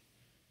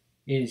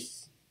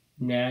is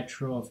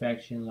natural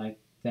affection like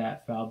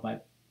that felt by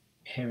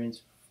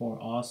parents for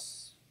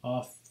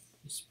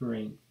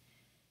offspring.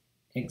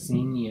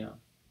 Xenia,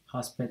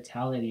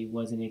 hospitality,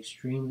 was an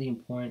extremely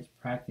important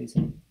practice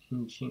in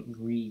ancient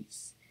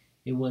Greece.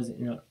 It was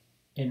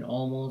an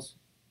almost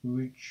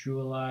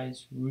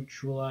ritualized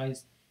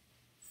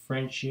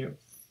friendship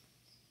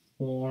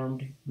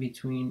formed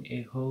between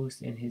a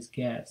host and his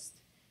guest,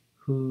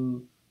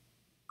 who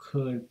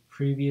could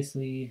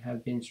previously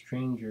have been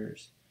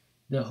strangers.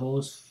 The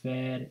host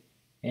fed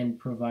and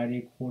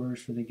provided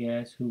quarters for the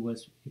guest, who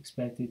was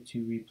expected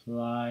to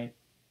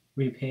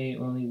repay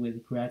only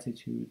with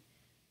gratitude.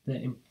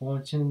 The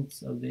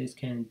importance of this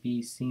can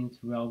be seen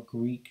throughout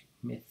Greek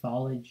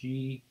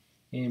mythology,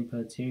 in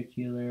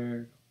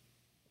particular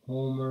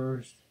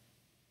Homer's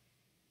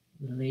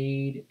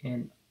Iliad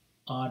and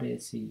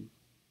Odyssey.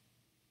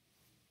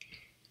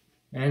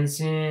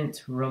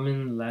 Ancient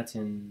Roman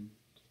Latin.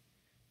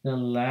 The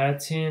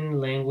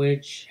Latin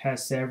language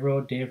has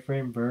several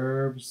different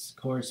verbs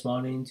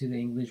corresponding to the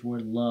English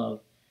word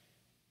love.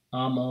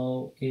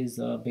 Amo is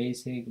a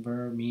basic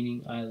verb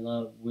meaning I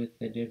love, with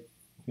the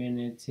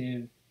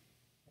definitive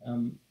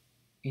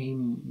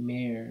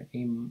amare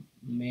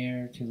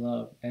to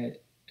love,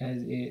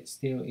 as it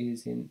still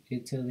is in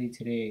Italy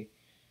today.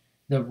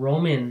 The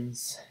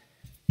Romans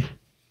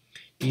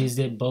used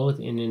it both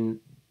in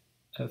an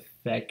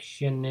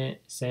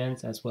affectionate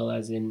sense as well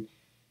as in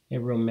a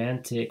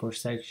romantic or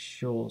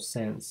sexual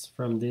sense.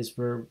 From this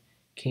verb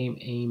came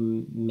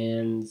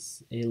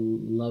amens, a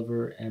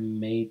lover,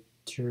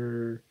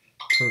 amator,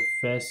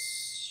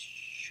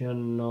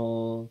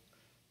 professional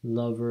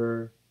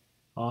lover,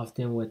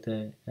 often with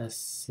the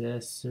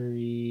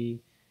accessory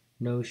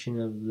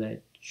notion of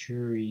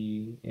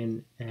lechery,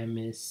 and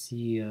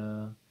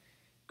amicia,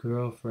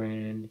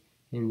 girlfriend,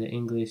 in the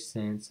English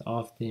sense,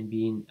 often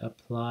being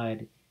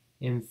applied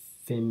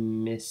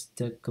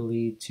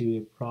euphemistically to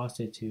a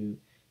prostitute.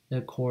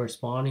 The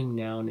corresponding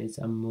noun is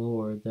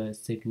amor. The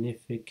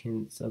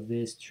significance of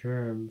this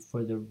term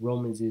for the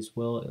Romans is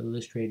well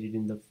illustrated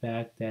in the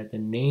fact that the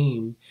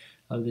name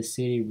of the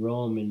city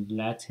Rome, in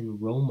Latin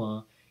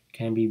Roma,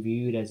 can be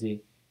viewed as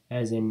an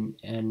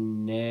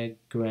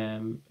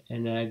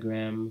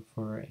anagram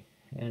for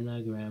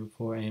anagram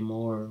for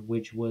Amor,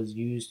 which was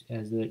used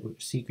as the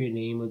secret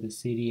name of the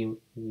city in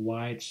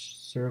wide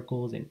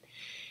circles in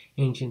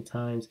ancient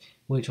times,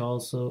 which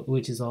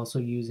is also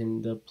used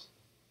in the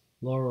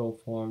plural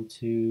form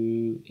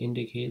to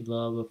indicate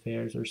love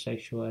affairs or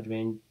sexual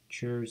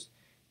adventures.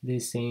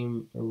 This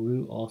same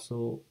root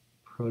also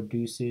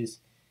produces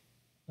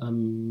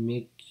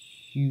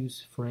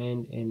amicus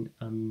friend and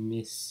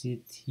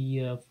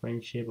amicitia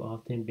friendship,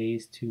 often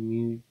based to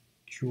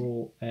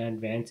mutual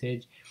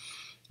advantage,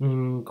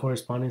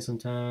 corresponding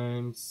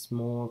sometimes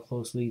more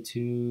closely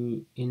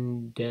to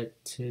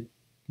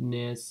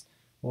indebtedness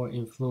or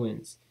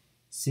influence.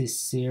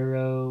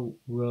 Cicero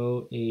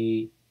wrote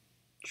a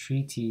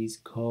treatise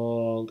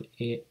called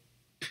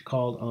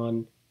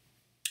on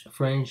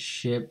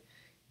friendship,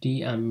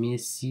 De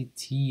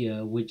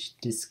Amicitia, which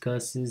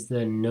discusses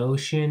the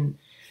notion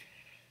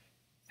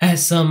at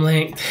some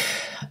length.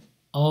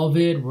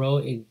 Ovid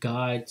wrote a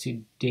guide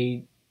to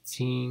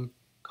dating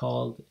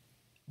called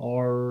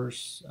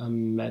Ars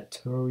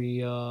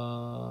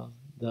Amatoria,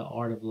 the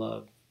art of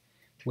love,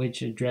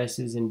 which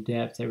addresses in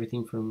depth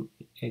everything from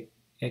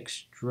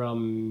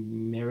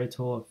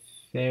extramarital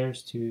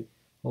affairs to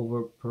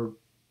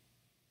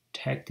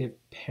overprotective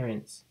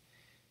parents.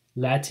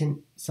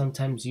 Latin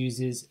sometimes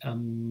uses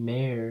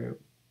amare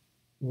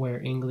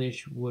where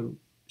English would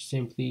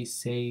simply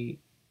say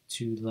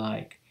to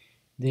like.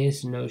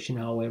 This notion,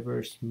 however,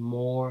 is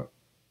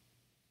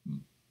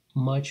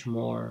much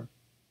more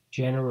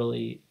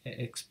generally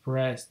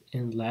expressed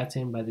in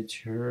Latin by the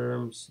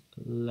terms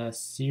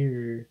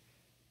lacere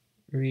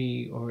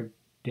or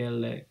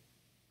delectere,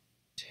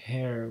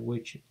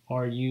 which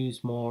are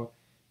used more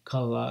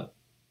colloquially.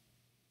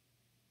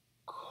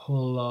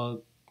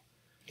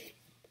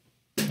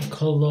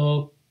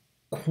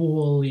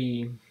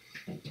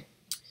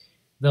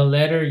 The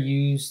letter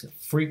used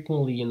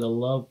frequently in the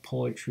love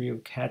poetry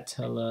of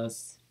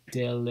Catullus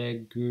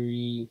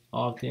Deliguri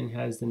often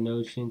has the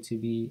notion to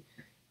be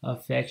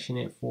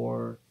affectionate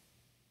for,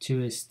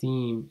 to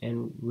esteem,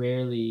 and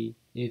rarely,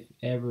 if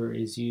ever,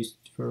 is used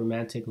for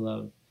romantic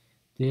love.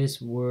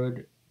 This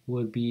word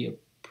would be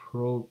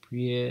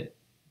appropriate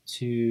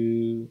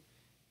to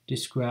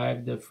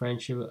describe the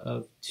friendship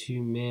of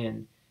two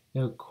men.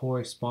 The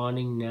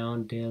corresponding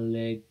noun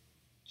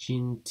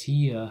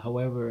diligentia,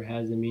 however,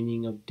 has the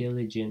meaning of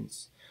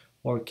diligence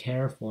or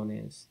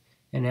carefulness,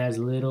 and has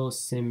little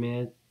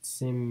semantic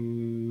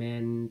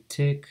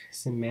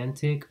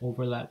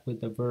overlap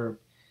with the verb.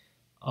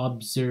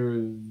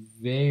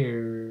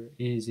 Observare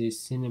is a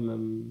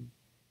synonym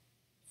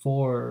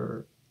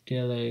for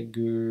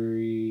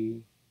deligere,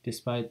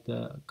 despite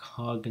the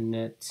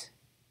cognate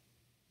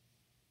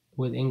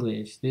with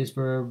English. This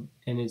verb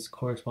and its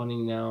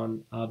corresponding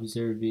noun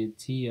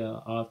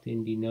observatia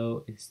often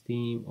denote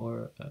esteem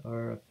or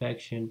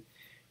affection.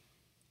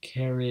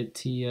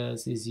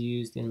 Caritias is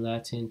used in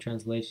Latin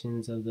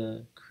translations of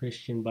the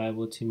Christian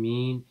Bible to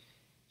mean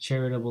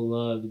charitable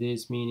love.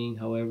 This meaning,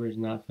 however, is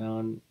not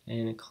found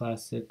in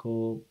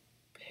classical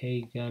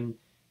pagan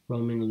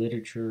Roman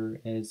literature,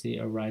 as it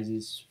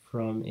arises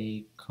from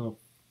a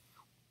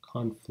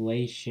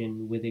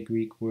conflation with a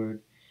Greek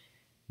word.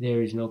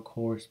 There is no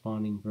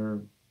corresponding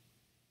verb.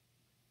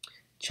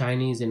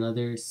 Chinese and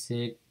other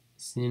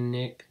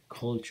Sinic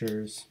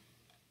cultures.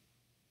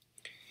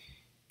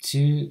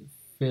 Two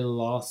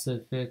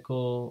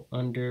philosophical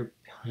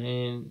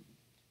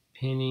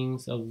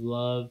underpinnings of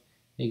love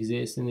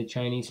exist in the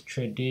Chinese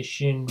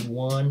tradition.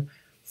 One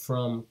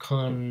from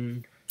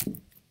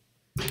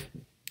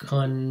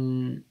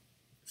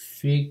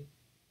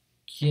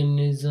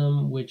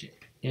Confucianism, which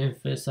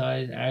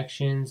emphasized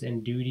actions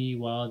and duty,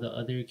 while the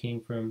other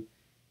came from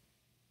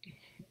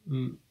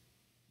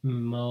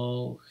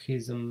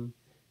Mohism,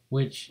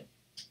 which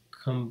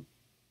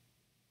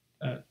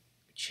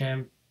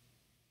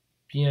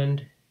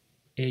championed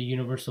a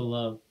universal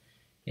love,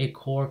 a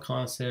core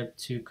concept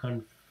to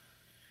Confu,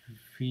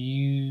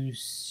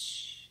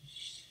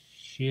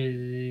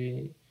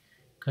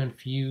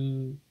 Conf,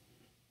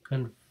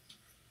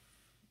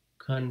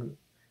 Con,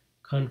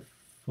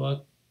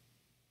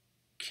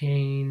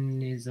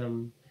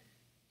 Confucianism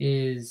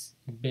is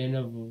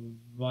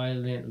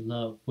benevolent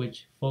love,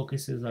 which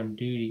focuses on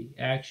duty,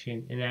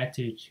 action, and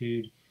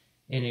attitude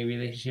in a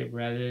relationship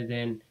rather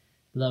than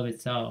love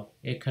itself.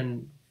 A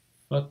Confucianism,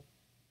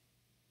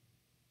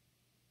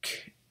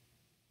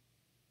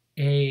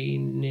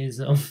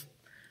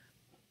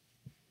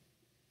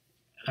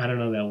 I don't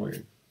know that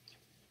word.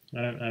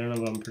 I don't know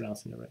if I'm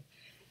pronouncing it right.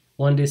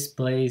 One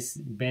displays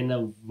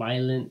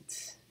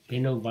benevolent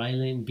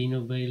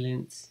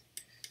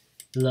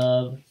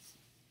love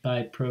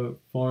by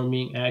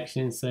performing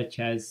actions such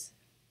as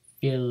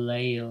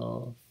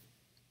filial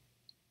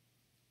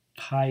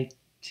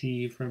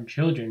piety from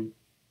children,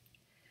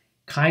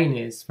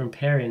 kindness from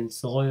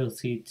parents,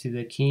 loyalty to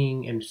the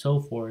king, and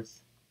so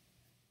forth.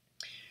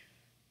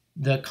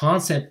 The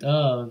concept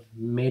of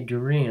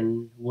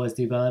Mandarin was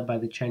developed by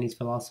the Chinese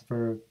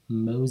philosopher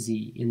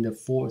Mozi in the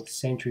 4th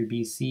century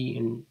BC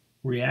in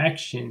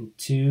reaction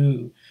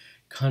to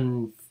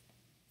Confucianism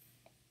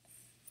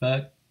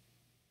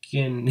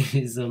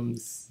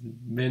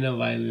Men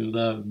of Island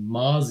Love,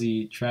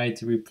 Mosey tried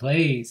to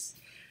replace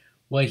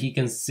what he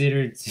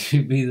considered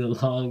to be the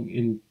long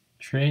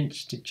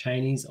entrenched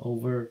Chinese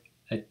over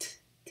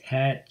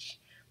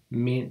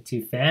attachment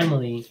to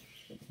family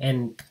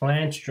and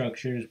clan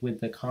structures with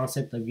the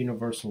concept of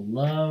universal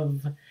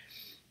love.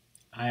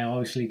 I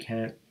obviously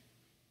can't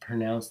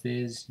pronounce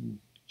this.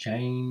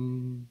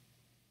 Jain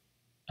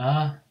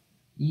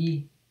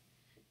E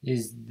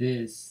is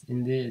this.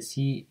 In this,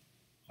 he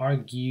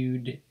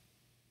argued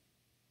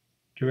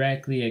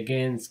directly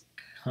against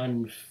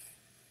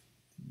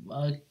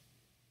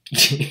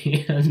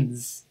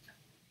Confucians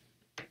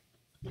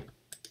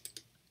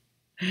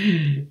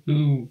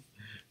who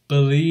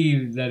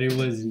believed that it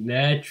was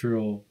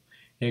natural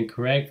and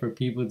correct for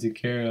people to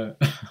care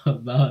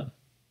about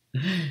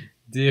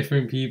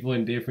different people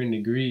in different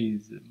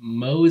degrees.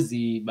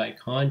 Mosey, by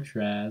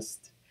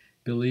contrast,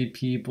 believed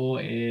people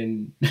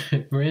in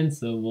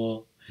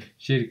principle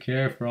should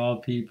care for all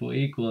people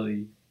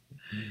equally.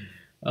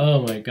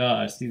 Oh my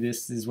gosh, see,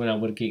 this is when I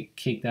would get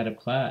kicked out of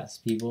class,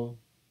 people.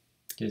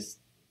 Just,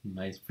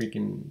 my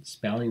freaking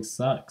spelling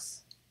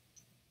sucks.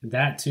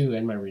 That too,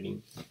 and my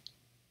reading.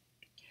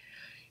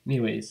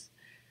 Anyways,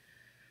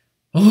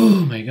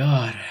 oh my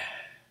god.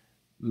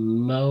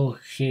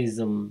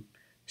 Mohism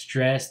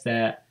stressed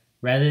that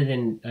rather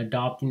than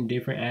adopting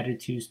different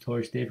attitudes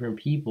towards different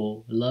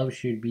people, love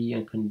should be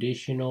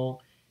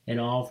unconditional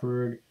and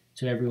offered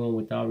to everyone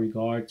without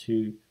regard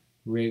to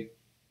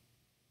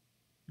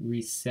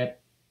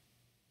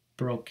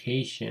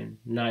reciprocation,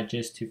 not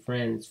just to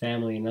friends,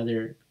 family, and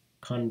other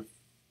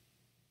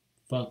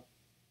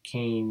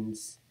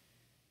confuccanes.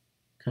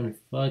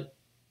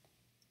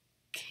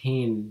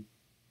 Confuccane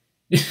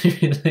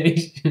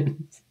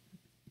relations.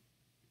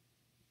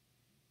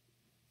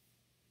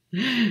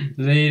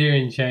 Later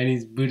in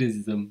Chinese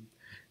Buddhism,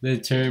 the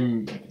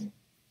term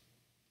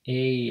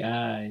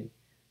AI,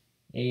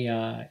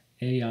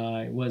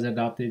 AI was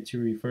adopted to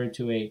refer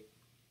to a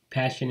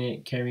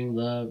passionate, caring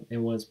love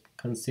and was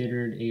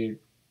considered a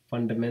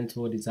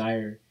fundamental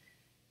desire.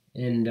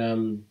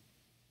 In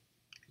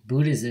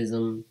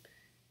Buddhism,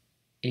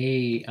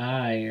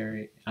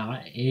 AI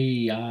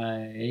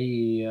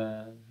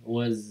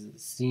was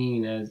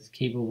seen as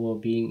capable of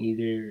being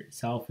either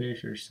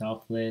selfish or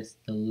selfless,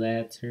 the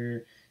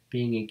latter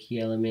being a key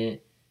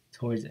element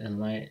towards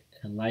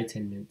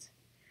enlightenment.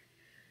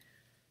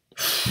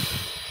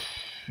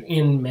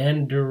 In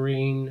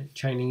Mandarin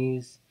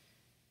Chinese,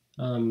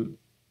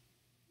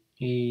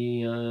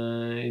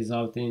 is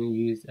often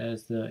used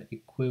as the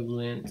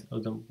equivalent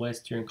of the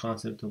Western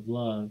concept of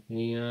love.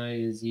 AI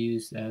is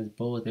used as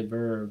both a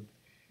verb,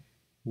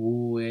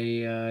 wu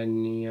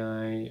ni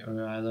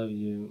or I love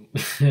you,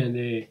 and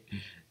a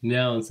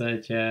noun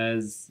such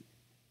as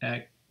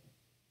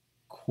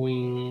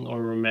queen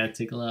or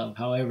romantic love.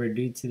 However,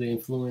 due to the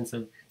influence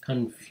of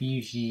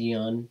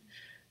Confucian,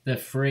 the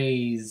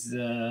phrase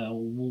I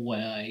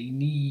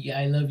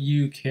love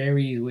you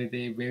carries with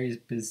a very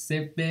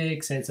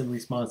specific sense of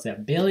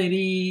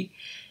responsibility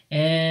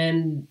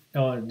and,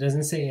 oh, it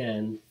doesn't say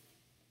and,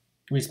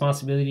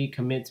 responsibility,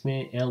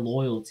 commitment, and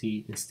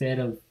loyalty instead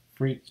of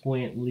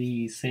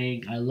frequently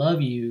saying I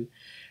love you.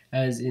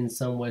 As in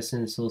some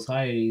Western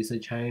societies, the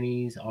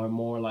Chinese are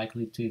more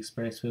likely to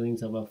express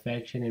feelings of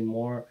affection in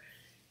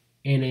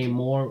a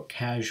more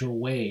casual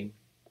way.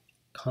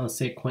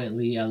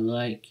 Consequently, I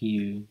like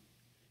you.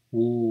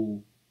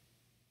 Wu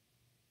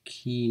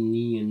Qi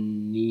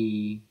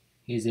Ni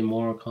is a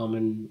more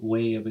common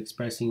way of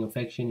expressing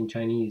affection in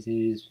Chinese. It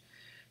is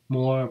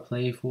more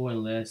playful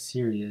and less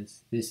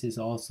serious. This is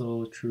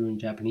also true in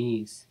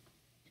Japanese.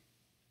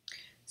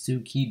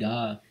 Suki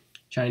Da,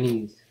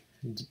 Chinese.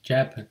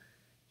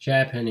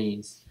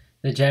 Japanese.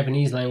 The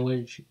Japanese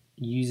language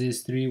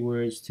uses three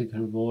words to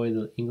convey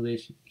the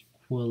English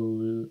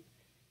equivalent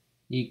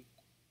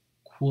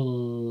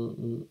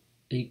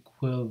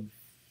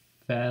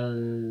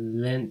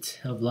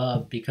of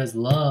love, because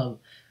love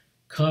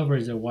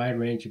covers a wide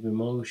range of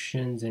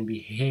emotions and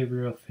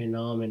behavioral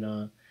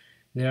phenomena.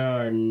 There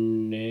are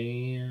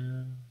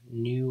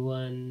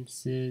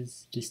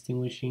nuances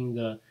distinguishing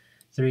the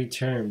three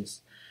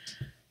terms.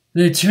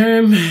 The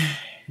term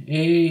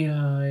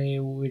AI,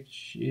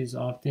 which is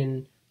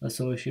often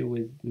associated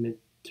with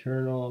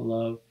maternal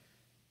love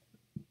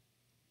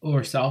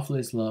or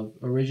selfless love,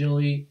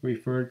 originally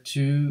referred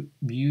to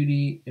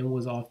beauty and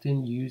was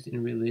often used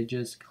in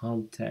religious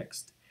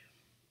context.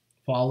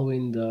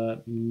 Following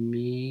the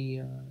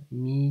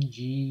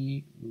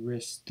Meiji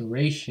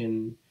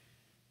Restoration,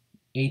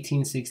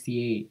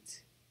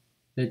 1868,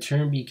 the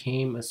term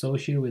became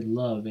associated with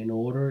love in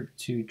order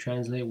to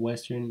translate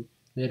Western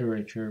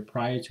literature.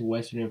 Prior to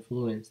Western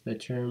influence, the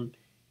term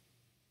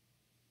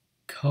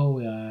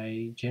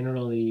koi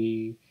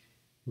generally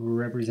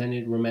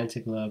represented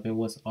romantic love and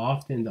was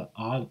often the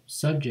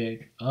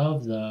subject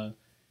of the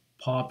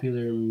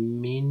popular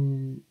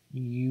Minyoshu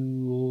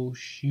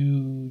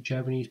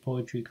Japanese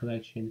poetry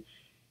collection.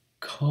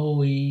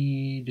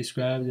 Koi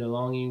describes a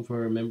longing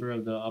for a member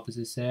of the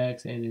opposite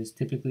sex and is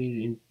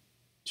typically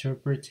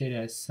interpreted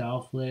as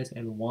selfless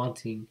and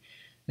wanting.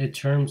 The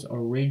term's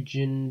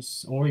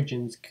origins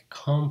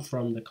come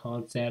from the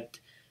concept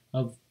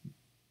of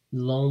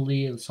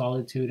lonely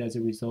solitude as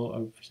a result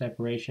of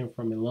separation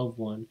from a loved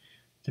one.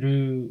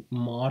 Through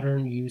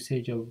modern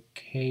usage of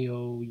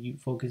KO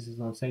focuses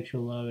on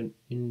sexual love and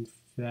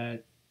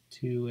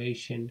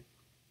infatuation.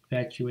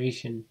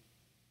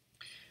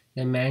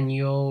 The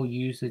manual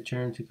used the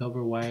term to cover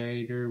a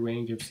wider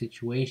range of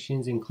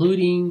situations,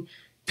 including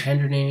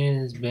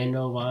tenderness,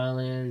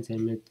 benevolence,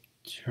 and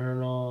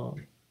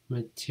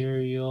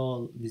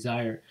material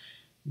desire.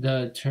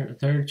 The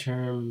third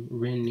term,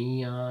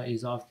 "rinia",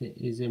 is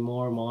a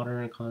more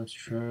modern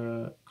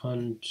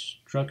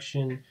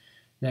construction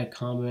that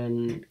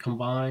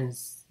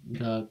combines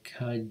the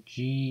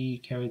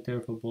 "kaji"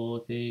 character for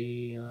both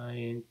 "ai"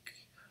 and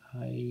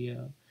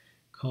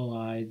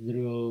 "koi",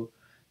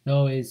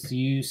 though its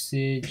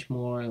usage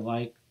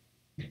more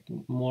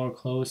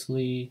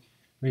closely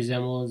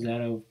resembles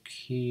that of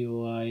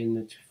 "koi" in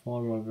the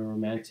form of a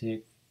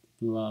romantic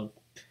love.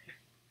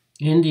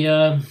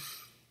 India,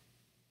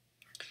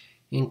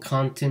 in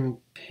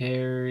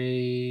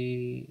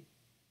contemporary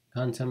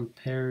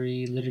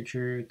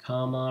literature,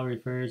 kama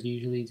refers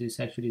usually to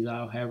sexual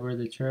desire. However,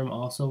 the term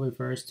also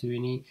refers to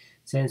any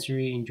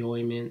sensory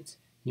enjoyment,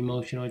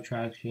 emotional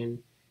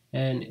attraction,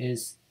 and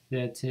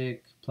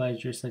aesthetic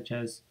pleasure such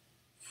as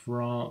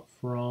from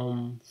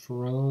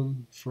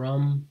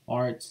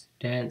arts,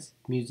 dance,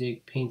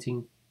 music,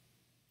 painting,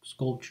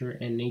 sculpture,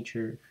 and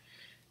nature.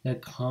 The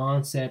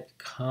concept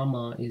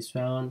kama is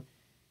found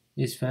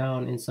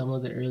in some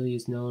of the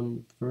earliest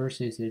known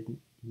verses in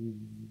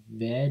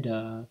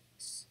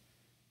Vedas.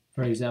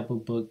 For example,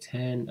 Book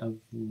 10 of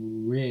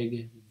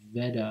Rig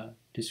Veda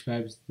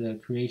describes the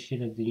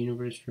creation of the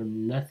universe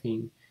from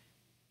nothing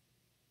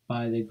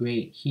by the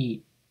great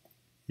heat.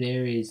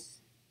 There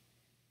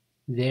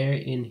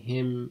in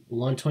hymn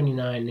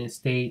 129 it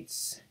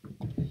states,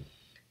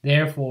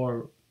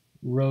 "Therefore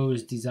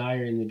rose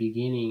desire in the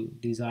beginning,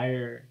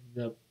 desire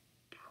the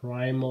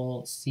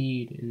primal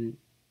seed and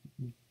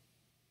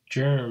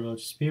germ of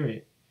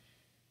spirit.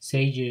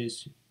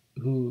 Sages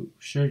who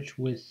searched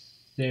with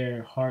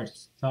their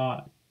heart's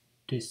thought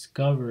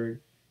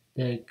discovered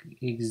the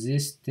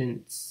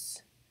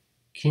existence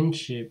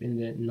kinship in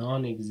the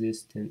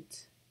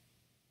non-existent."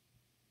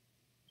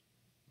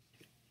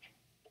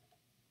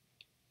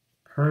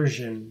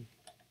 Persian.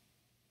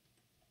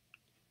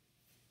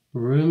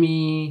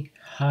 Rumi,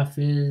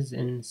 Hafiz,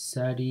 and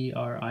Sadi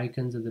are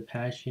icons of the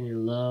passion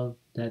and love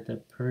that the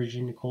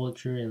Persian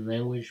culture and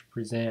language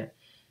present.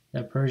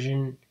 The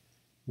Persian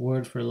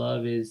word for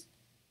love is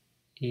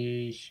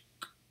ishq,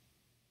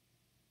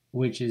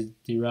 which is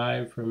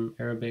derived from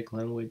Arabic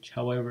language.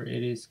 However,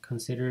 it is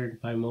considered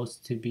by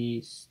most to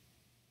be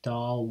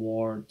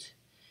stalwart,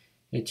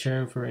 a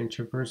term for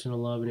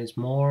interpersonal love, and is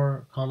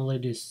more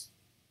commonly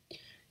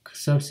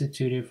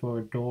substituted for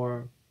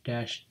adore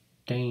dash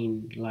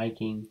dain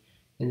liking.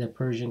 In the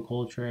Persian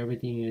culture,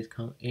 everything is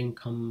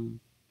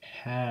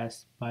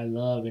encompassed by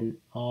love, and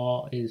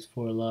all is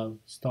for love,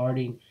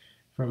 starting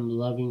from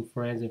loving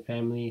friends and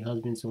family,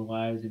 husbands and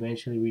wives,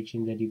 eventually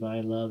reaching the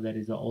divine love that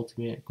is the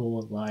ultimate goal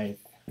of life.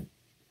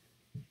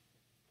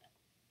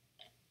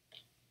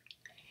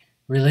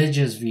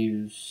 Religious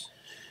views.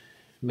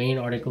 Main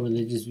article: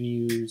 religious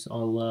views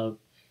on love.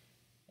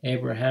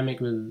 Abrahamic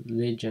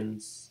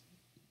religions.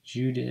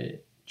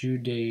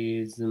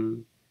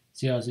 Judaism.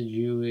 See also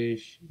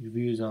Jewish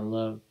views on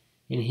love.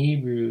 In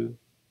Hebrew,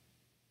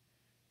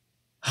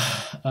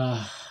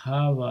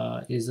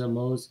 Hava is the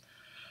most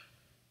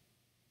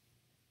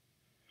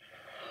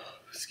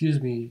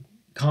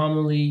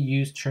commonly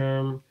used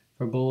term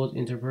for both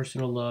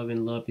interpersonal love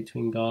and love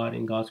between God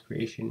and God's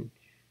creation.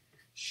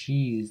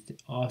 She's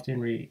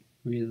often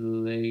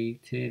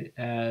related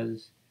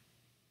as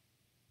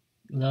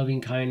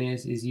loving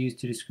kindness is used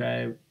to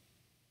describe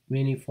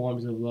many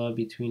forms of love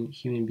between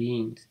human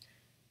beings.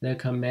 The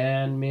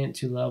commandment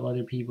to love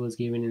other people is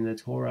given in the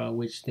Torah,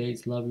 which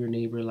states, "Love your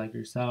neighbor like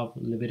yourself,"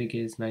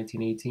 Leviticus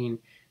 19:18.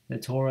 The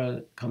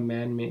Torah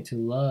commandment to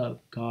love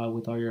God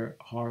with all your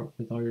heart,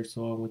 with all your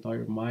soul, and with all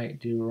your might,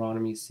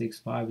 Deuteronomy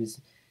 6:5,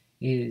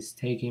 is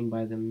taken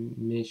by the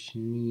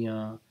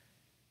Mishnah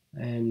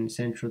and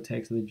central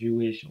text of the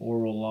Jewish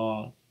oral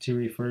law to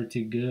refer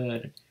to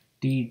good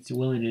deeds,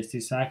 willingness to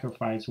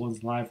sacrifice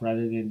one's life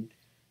rather than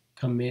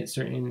commit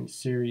certain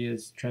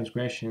serious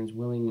transgressions,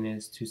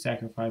 willingness to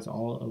sacrifice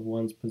all of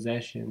one's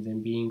possessions,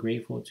 and being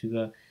grateful to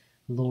the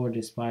Lord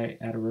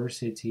despite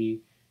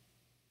adversity.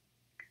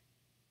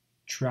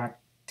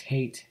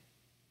 Tractate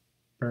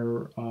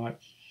Berachot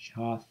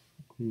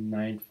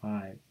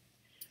 9:5.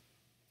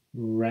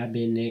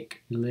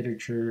 Rabbinic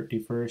literature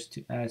differs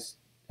as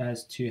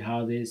to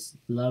how this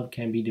love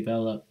can be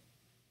developed.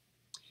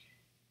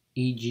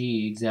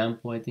 E.g.,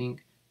 example, I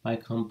think, by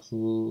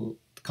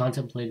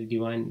contemplating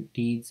divine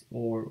deeds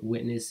or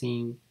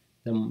witnessing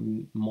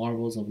the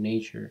marvels of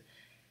nature.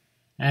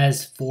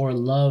 As for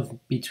love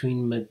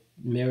between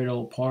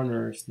marital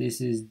partners,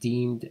 this is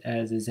deemed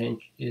as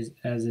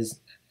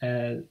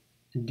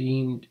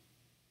deemed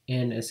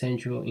an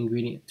essential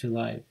ingredient to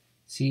life.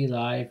 See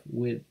life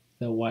with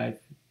the wife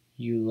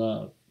you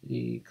love.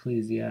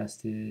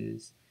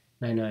 Ecclesiastes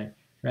 9:9.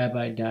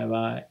 Rabbi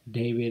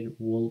David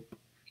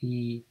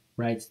Wolpe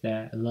writes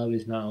that love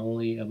is not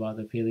only about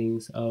the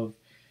feelings of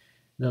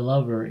the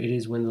lover, it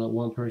is when the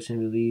one person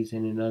believes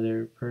and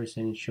another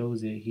person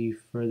shows it. He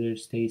further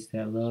states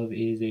that love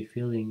is a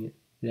feeling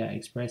that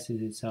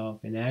expresses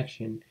itself in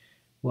action.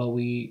 What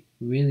we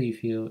really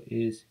feel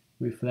is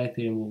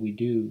reflected in what we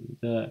do.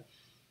 The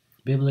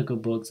biblical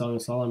book Song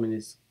of Solomon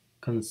is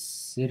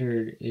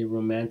considered a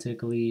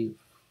romantically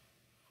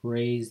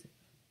phrased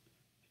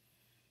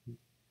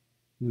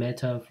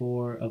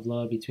metaphor of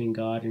love between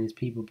God and his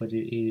people, but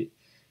it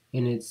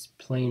in its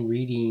plain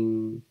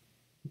reading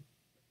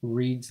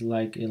reads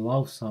like a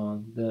love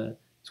song. The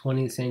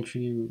 20th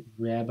century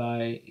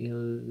Rabbi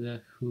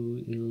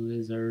Elihu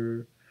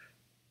Eliezer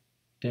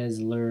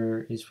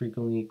Dessler is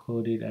frequently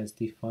quoted as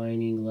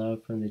defining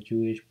love from the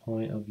Jewish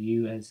point of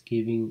view as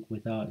giving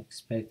without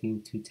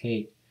expecting to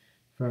take,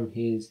 from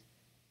his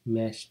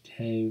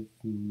Meshtev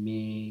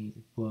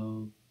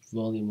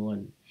Volume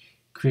 1.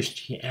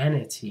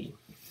 Christianity.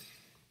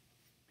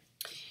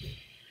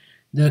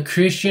 The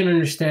Christian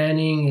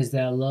understanding is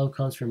that love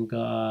comes from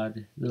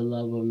God. The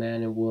love of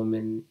man and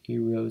woman,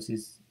 eros,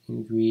 is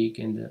in Greek,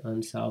 and the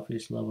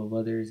unselfish love of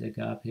others,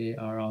 agape,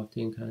 are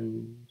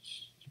often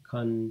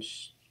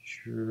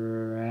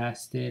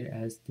contrasted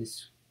as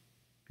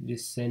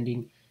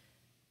descending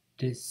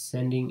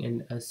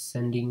and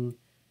ascending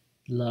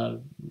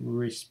love,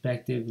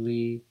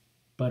 respectively,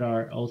 but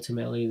are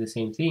ultimately the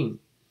same thing.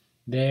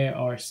 There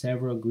are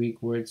several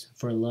Greek words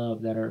for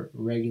love that are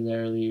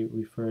regularly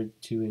referred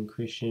to in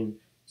Christian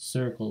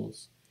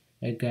circles.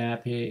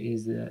 Agape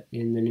is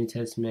in the New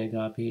Testament.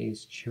 Agape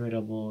is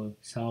charitable,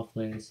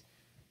 selfless,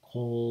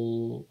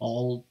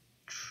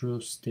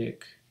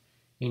 altruistic,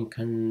 and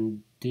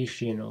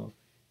conditional.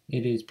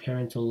 It is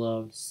parental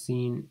love,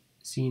 seen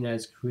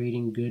as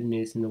creating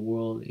goodness in the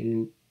world.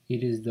 It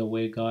is the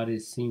way God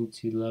is seen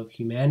to love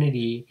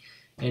humanity,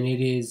 and it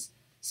is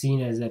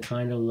seen as the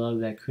kind of love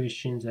that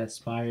Christians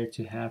aspire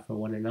to have for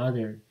one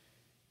another.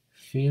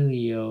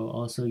 Filio,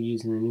 also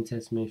used in the New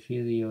Testament,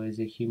 filio is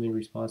a human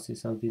response to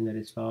something that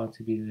is found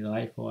to be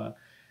delightful,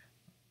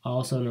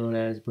 also known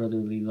as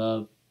brotherly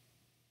love.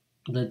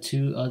 The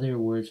two other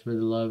words for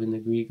the love in the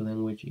Greek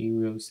language,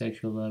 eros,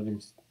 sexual love,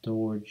 and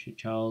storge,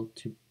 child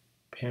to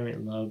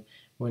parent love,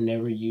 were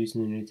never used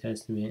in the New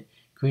Testament.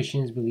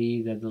 Christians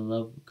believe that the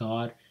love of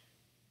God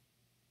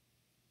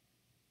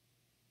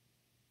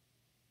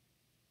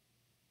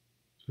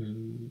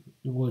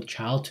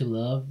child to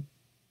love,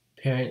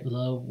 parent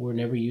love were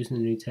never used in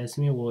the New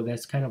Testament. Well,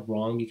 that's kind of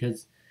wrong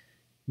because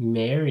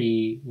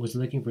Mary was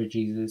looking for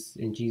Jesus,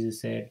 and Jesus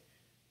said,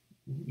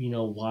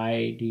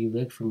 why do you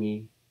look for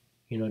me?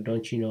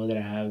 Don't you know that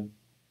I have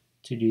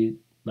to do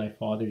my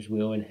Father's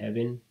will in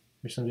heaven,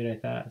 or something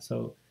like that?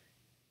 So,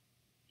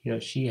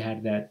 she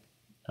had that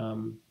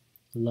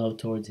love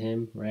towards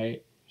him,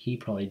 right? He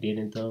probably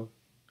didn't, though.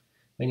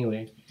 But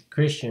anyway,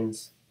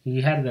 Christians, he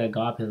had the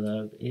agape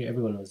love.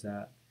 Everyone knows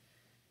that.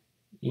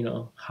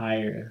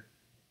 Higher,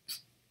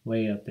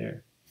 way up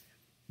there.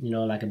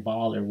 Like a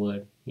baller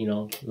would,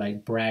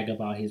 like brag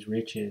about his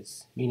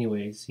riches.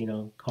 Anyways,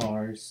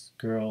 cars,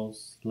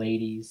 girls,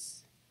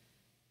 ladies,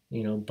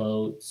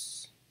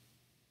 boats,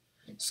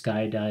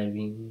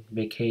 skydiving,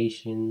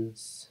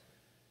 vacations,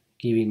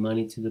 giving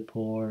money to the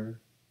poor.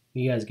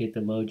 You guys get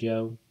the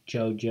mojo,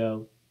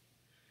 Jojo.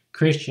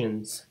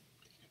 Christians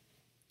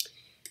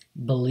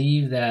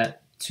believe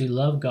that to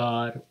love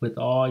God with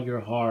all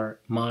your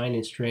heart, mind,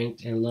 and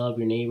strength, and love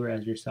your neighbor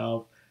as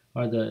yourself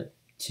are the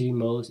two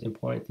most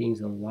important things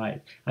in life.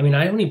 I mean,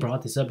 I only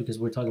brought this up because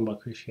we're talking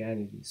about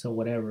Christianity, so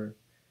whatever.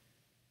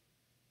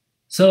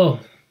 So,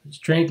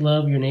 strength,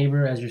 love your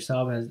neighbor as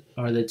yourself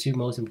are the two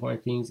most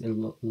important things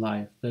in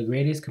life. The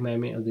greatest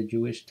commandment of the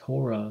Jewish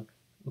Torah,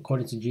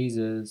 according to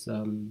Jesus,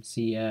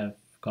 cf.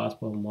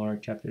 Gospel of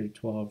Mark, chapter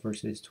 12,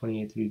 verses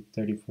 28 through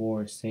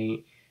 34,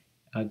 St.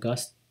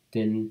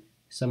 Augustine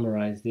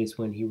summarized this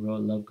when he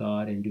wrote, "Love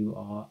God and do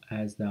all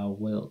as thou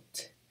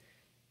wilt."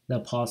 The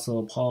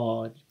Apostle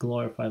Paul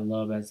glorified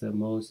love as the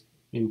most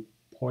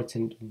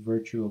important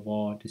virtue of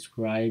all,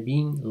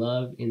 describing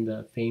love in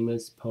the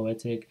famous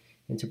poetic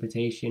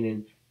interpretation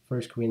in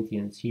 1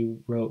 Corinthians. He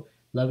wrote,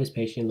 "Love is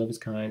patient, love is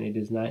kind, it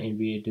does not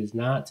envy, it does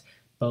not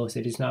boast,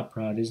 it is not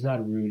proud, it is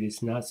not rude, it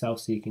is not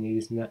self-seeking, it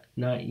is not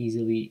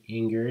easily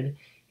angered,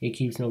 it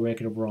keeps no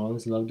record of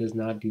wrongs. Love does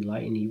not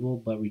delight in evil,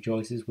 but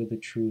rejoices with the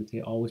truth.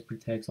 It always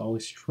protects,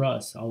 always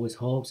trusts, always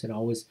hopes, and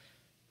always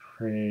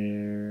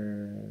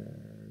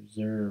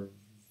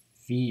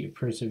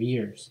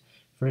perseveres."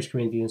 1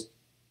 Corinthians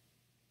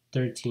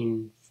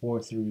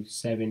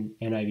 13:4-7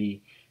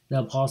 NIV. The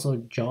Apostle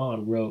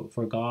John wrote,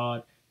 "For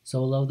God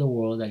so loved the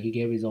world that he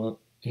gave his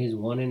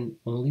one and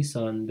only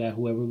Son, that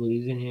whoever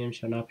believes in him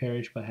shall not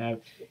perish but have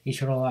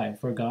eternal life.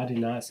 For God did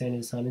not send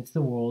his Son into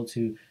the world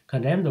to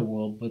condemn the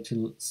world, but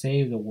to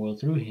save the world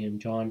through him."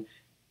 John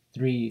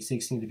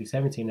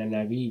 3:16-17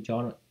 NIV.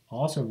 John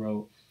also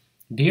wrote,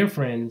 Dear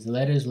friends,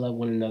 let us love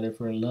one another,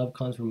 for love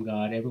comes from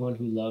God. Everyone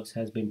who loves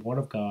has been born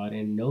of God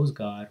and knows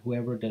God.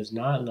 Whoever does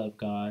not love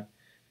God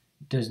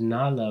does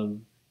not love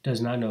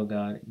does not know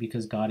God,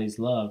 because God is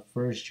love.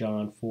 1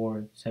 John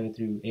 4:7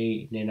 through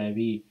 8 in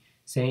NIV.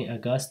 Saint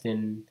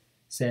Augustine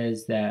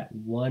says that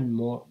one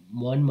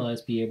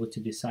must be able to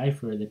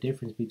decipher the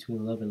difference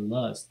between love and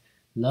lust.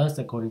 Lust,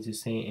 according to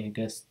Saint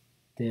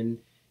Augustine,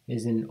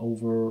 is an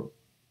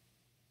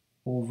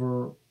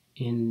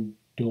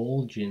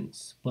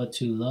overindulgence, but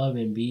to love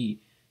and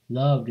be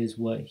loved is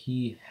what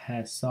he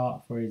has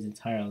sought for his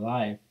entire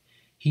life.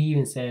 He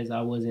even says,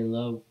 I was in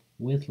love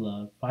with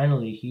love.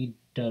 Finally, he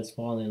does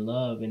fall in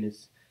love and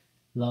is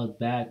loved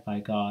back by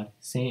God.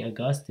 St.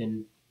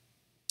 Augustine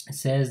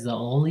says the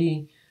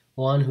only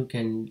one who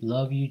can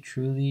love you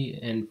truly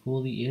and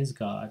fully is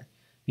God,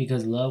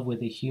 because love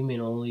with a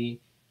human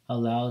only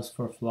allows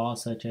for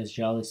flaws such as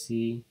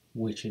jealousy,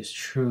 which is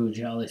true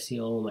jealousy.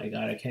 Oh my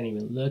God, I can't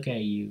even look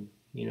at you,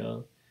 you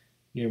know?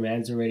 Your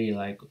man's already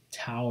like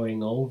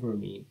towering over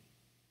me.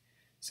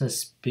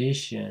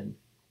 Suspicion,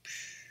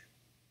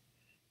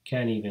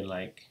 can't even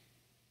like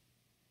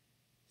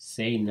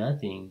say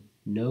nothing.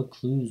 No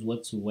clues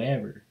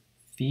whatsoever.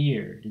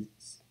 Fear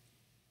is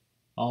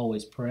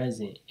always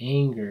present.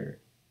 Anger,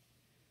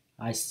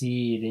 I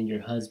see it in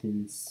your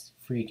husband's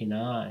freaking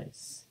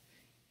eyes.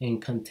 And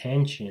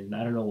contention,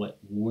 I don't know what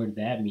word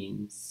that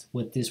means,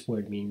 what this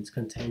word means,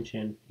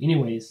 contention.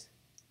 Anyways,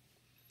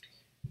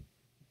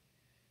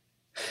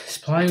 it's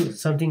probably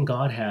something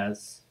God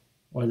has,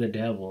 or the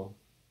devil.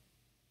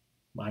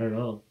 I don't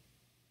know.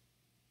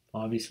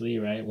 Obviously,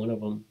 right? One of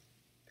them.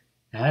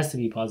 It has to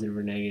be positive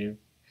or negative.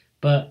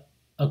 But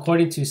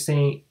according to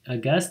St.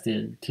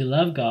 Augustine, to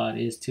love God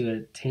is to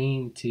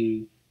attain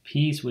to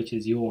peace which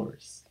is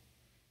yours.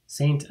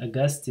 Saint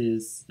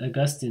Augustine's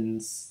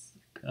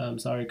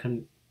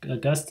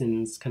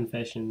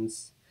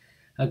Confessions.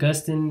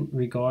 Augustine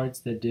regards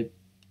the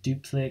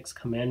duplex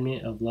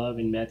commandment of love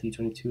in Matthew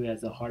 22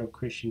 as the heart of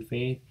Christian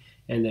faith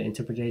and the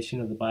interpretation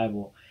of the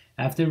Bible.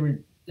 After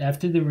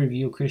the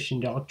review of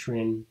Christian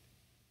doctrine,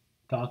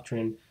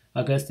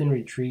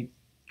 Augustine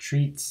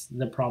treats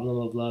the problem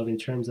of love in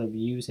terms of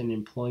use and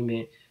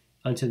employment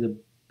unto the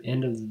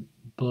end of the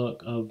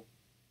book of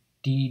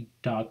De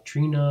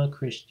Doctrina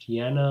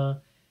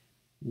Christiana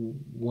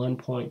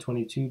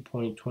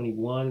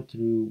 1.22.21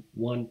 through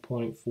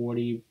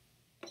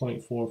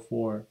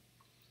 1.40.44.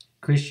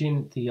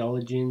 Christian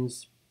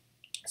theologians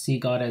see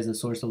God as the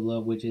source of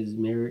love, which is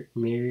mirrored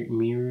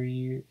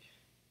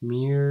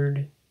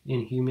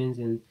in humans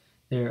and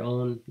their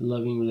own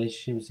loving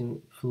relationships.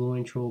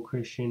 Influential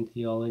Christian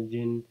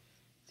theologian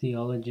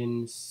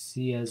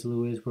C.S.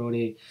 Lewis wrote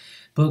a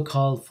book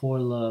called Four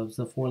Loves.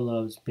 The Four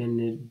Loves.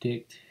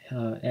 Benedict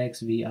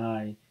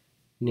XVI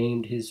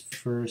named his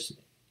first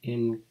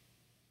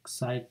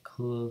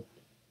encyclical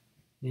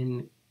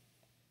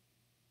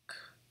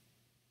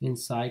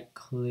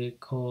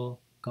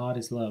God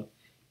is Love.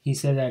 He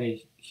said that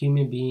a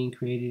human being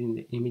created in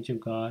the image of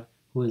God,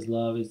 who is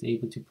love, is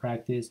able to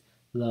practice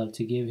love,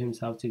 to give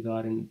himself to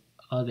God and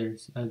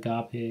others,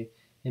 agape,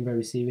 and by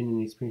receiving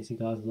and experiencing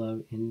God's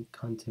love in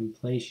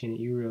contemplation,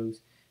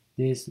 eros.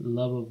 This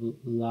love of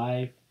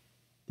life,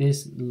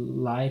 this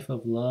life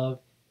of love,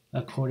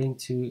 according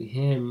to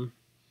him,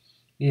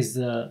 is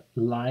the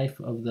life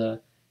of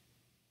the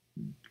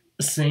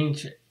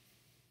saint,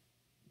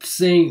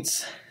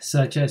 saints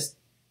such as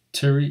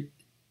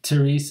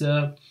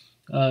Teresa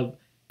of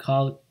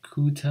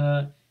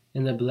Calcutta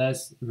and the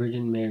Blessed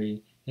Virgin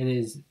Mary, and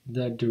is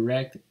the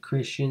direct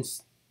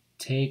Christians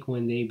take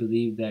when they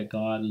believe that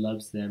God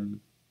loves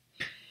them.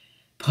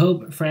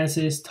 Pope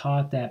Francis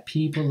taught that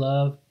people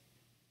love.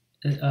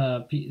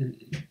 Uh,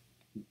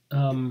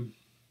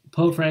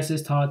 Pope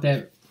Francis taught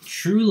that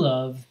true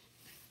love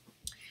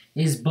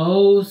is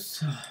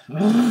both.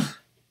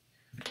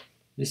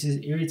 This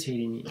is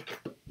irritating me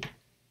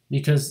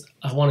because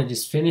I want to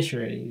just finish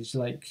already. It's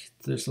like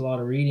there's a lot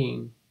of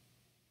reading,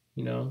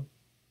 you know.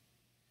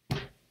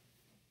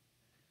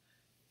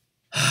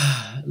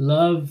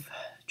 Love,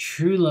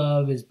 true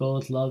love is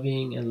both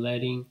loving and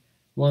letting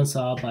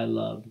oneself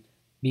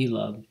be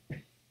loved.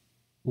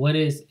 What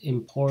is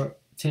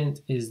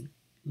important is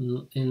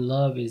in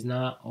love is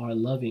not our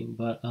loving,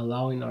 but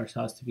allowing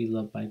ourselves to be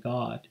loved by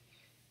God.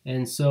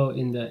 And so,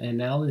 in the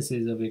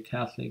analysis of a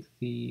Catholic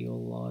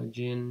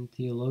theologian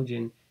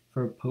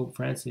for Pope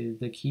Francis,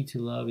 the key to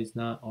love is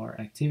not our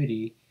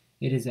activity;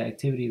 it is the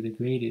activity of the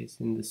greatest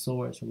and the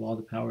source of all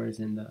the powers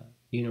in the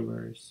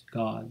universe,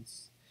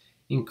 God's.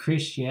 In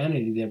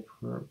Christianity, the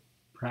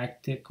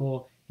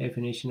practical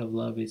definition of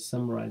love is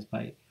summarized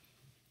by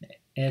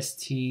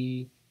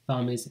St.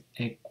 Thomas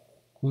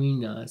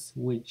Aquinas,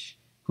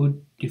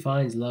 who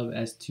defines love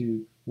as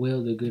to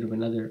will the good of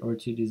another or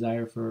to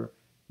desire for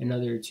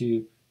another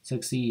to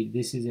succeed.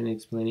 This is an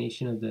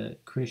explanation of the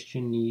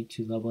Christian need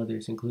to love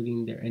others,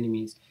 including their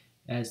enemies.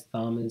 As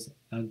Thomas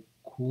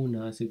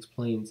Aquinas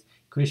explains,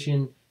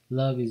 Christian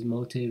love is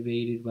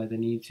motivated by the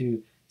need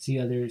to see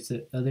others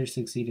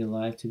succeed in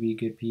life, to be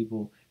good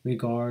people.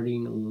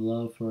 regarding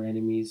love for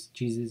enemies.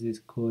 Jesus is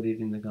quoted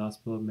in the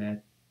Gospel of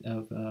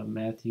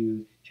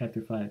Matthew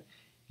chapter 5.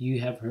 You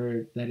have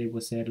heard that it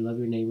was said, love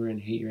your neighbor and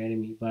hate your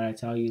enemy. But I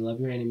tell you, love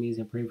your enemies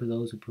and pray for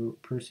those who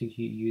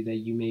persecute you, that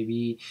you may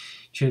be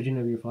children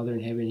of your Father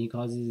in heaven. He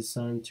causes his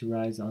sun to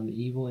rise on the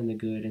evil and the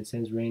good, and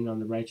sends rain on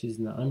the righteous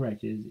and the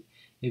unrighteous.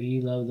 If you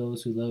love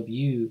those who love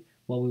you,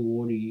 what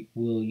reward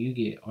will you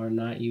get? Are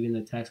not even the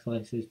tax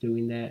collectors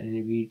doing that? And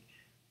if you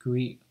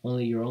greet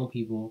only your own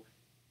people,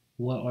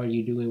 what are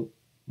you doing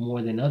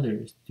more than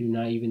others? Do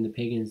not even the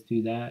pagans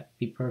do that?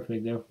 Be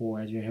perfect,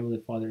 therefore, as your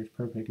heavenly Father is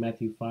perfect.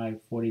 Matthew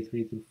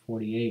 5:43 through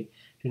 48.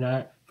 Do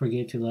not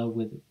forget to love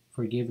with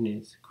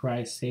forgiveness.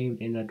 Christ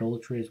saved an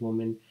adulterous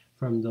woman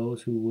from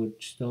those who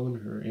would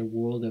stone her. A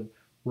world of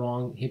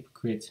wrong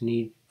hypocrites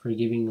need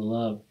forgiving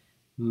love.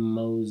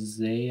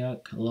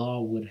 Mosaic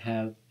law would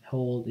have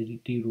held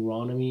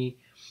Deuteronomy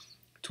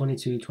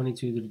 22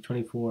 to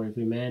 24. If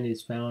a man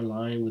is found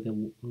lying with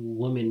a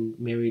woman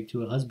married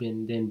to a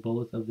husband, then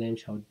both of them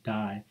shall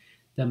die.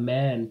 The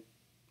man,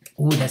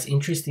 oh, that's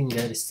interesting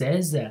that it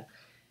says that,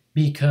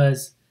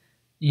 because,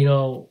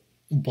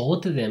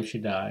 both of them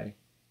should die.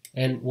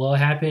 And what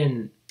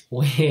happened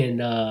when,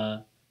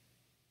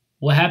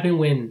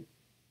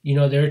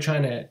 they're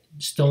trying to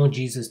stone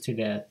Jesus to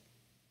death,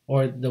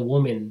 or the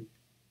woman,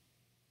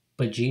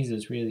 but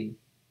Jesus really,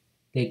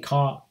 they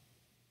caught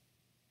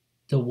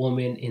the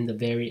woman in the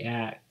very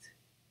act.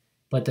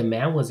 But the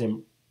man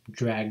wasn't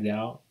dragged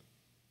out,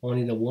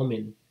 only the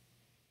woman.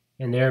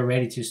 And they're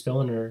ready to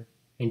stone her.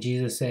 And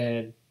Jesus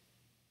said,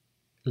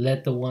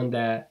 let the one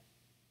that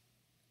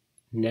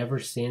never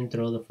sinned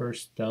throw the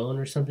first stone,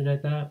 or something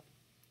like that.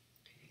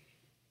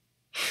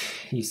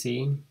 You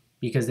see?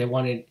 Because they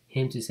wanted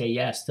him to say,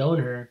 yeah, stone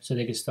her, so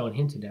they could stone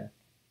him to death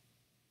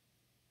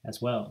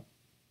as well.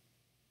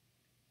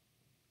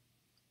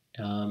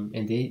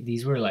 And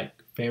these were like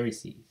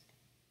Pharisees.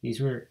 These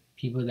were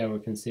people that were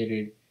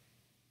considered,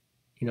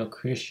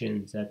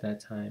 Christians at that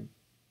time.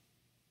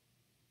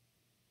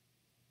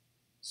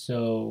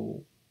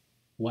 So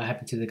what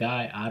happened to the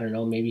guy? I don't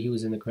know. Maybe he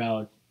was in the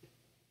crowd.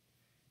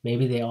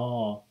 Maybe they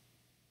all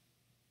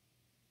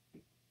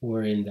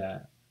were in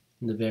the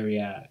very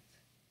act.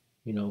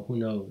 Who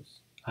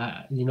knows?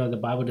 The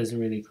Bible doesn't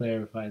really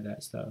clarify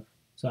that stuff.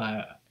 So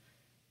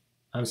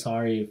I'm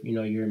sorry if,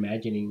 you're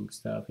imagining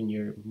stuff and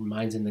your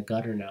mind's in the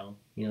gutter now.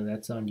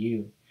 That's on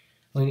you.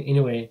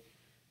 Anyway,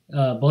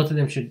 both of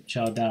them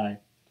shall die.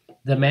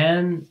 The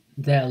man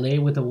that lay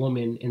with a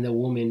woman, and the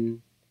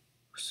woman,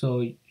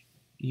 so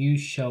you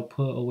shall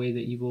put away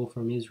the evil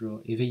from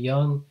Israel. If a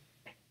young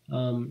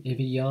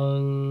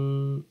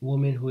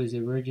woman who is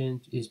a virgin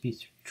is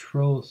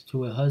betrothed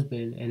to a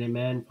husband, and a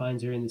man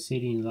finds her in the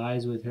city and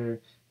lies with her,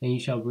 then you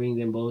shall bring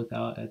them both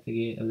out at the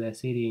gate of that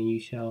city, and you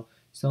shall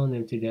stone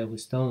them to death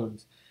with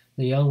stones.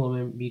 The young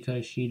woman,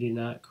 because she did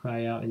not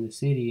cry out in the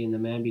city, and the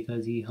man,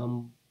 because he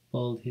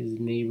humbled his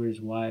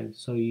neighbor's wife.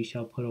 So you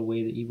shall put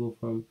away the evil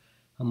from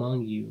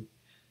among you.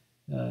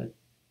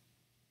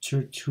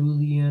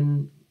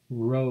 Tertullian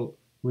wrote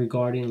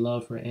regarding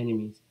love for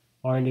enemies.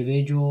 Our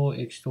individual,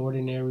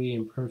 extraordinary,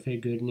 and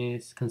perfect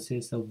goodness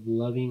consists of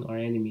loving our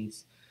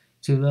enemies.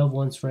 To love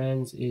one's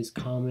friends is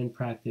common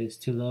practice.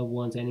 To love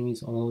one's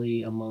enemies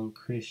only among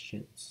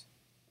Christians.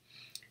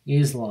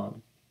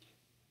 Islam.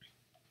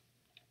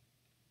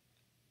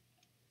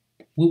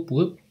 Whoop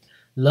whoop.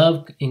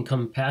 Love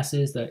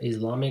encompasses the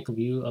Islamic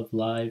view of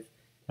life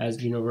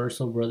as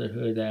universal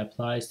brotherhood that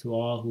applies to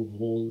all who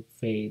hold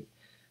faith.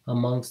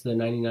 Amongst the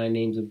 99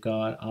 names of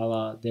God,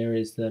 Allah, there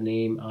is the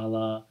name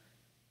Allah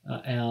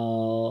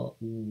al-Wadud,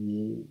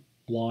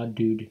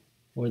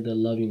 or the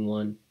loving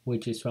one,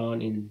 which is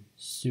found in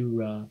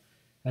Surah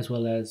as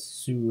well as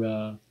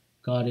Surah.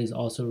 God is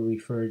also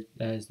referred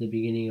as the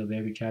beginning of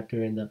every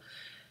chapter in the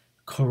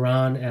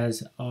Quran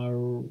as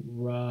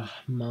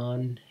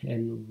Ar-Rahman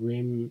and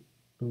Ramin,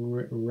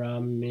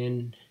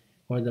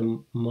 or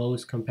the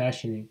most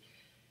compassionate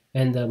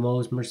and the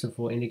most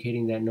merciful,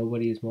 indicating that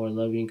nobody is more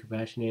loving,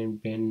 compassionate,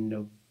 and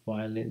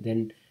benevolent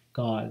than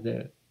God.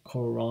 The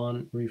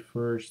Quran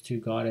refers to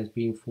God as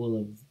being full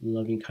of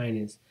loving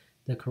kindness.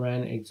 The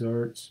Quran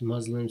exhorts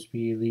Muslims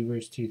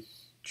believers to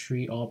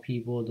treat all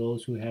people,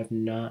 those who have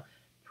not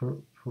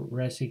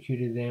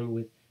persecuted them,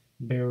 with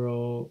birr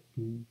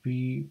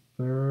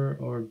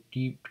or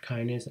deep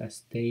kindness, as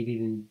stated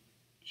in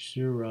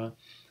Surah.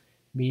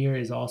 Birr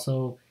is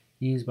also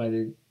used by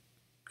the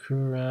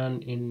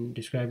Quran in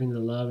describing the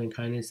love and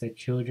kindness that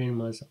children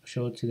must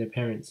show to their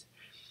parents.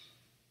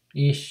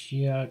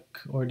 Ishaq,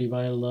 or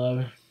divine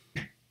love,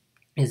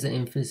 is the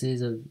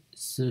emphasis of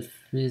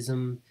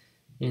Sufism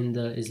in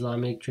the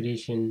Islamic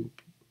tradition.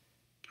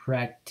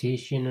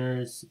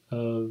 Practitioners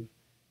of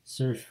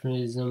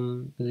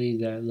Sufism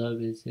believe that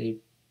love is a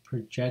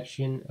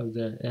projection of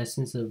the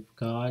essence of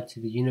God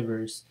to the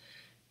universe.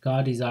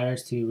 God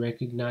desires to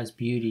recognize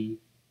beauty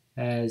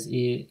as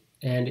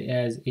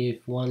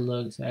if one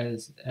looks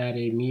at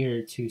a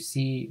mirror to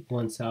see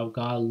oneself,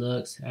 God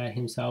looks at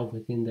himself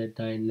within the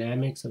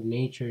dynamics of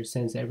nature,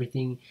 since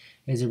everything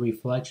is a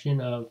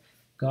reflection of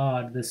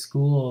God. The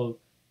school of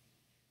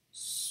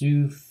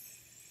Sufism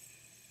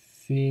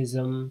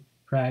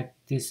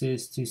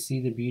practices to see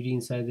the beauty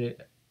inside the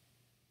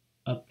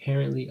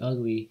apparently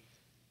ugly.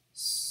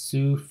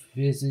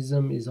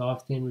 Sufism is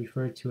often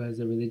referred to as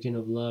the religion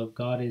of love.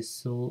 God is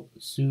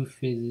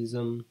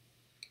Sufism.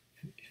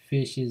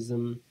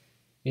 Fishism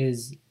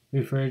is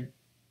referred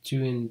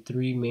to in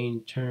three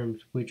main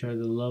terms, which are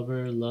the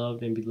lover,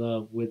 loved, and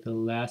beloved, with the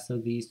last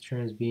of these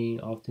terms being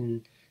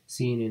often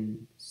seen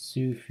in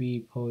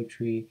Sufi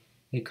poetry.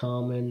 A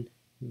common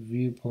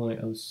viewpoint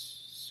of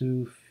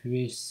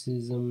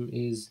Sufism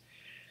is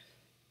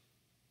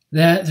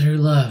that through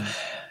love,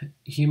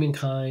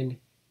 humankind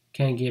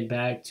can get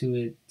back to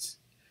its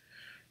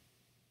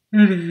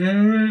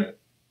inherent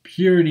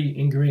purity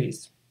and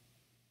grace.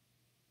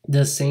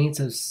 The saints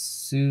of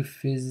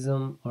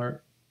Sufism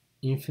are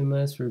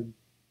infamous for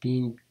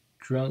being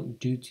drunk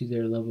due to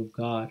their love of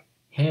God.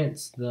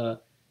 Hence, the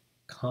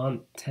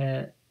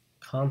constant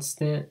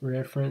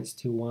reference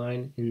to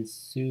wine in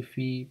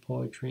Sufi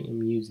poetry and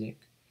music.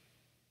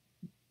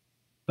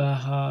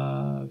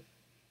 Baha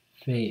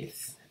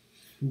faith.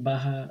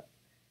 Baha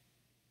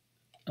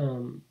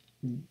um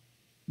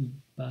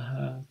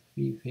Baha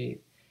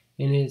faith.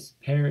 In his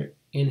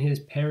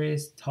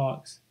Paris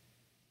talks,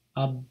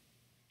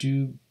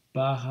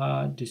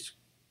 Abdu'l-Baha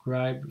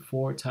described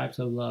four types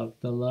of love: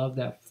 the love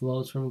that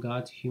flows from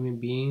God to human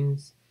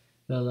beings,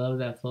 the love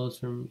that flows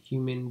from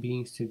human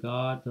beings to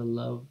God, the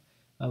love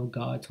of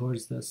God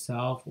towards the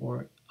self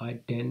or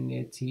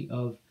identity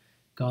of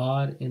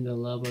God, and the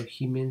love of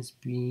human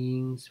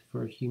beings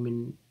for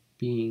human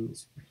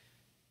beings.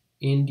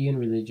 Indian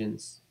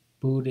religions.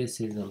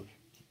 Buddhism.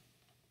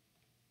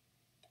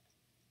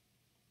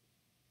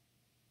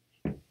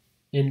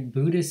 In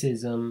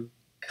Buddhism,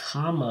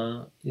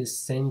 kama is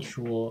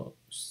sensuous,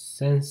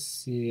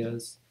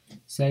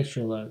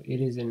 sexual love. It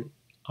is an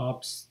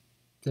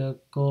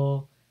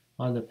obstacle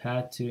on the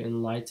path to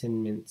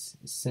enlightenment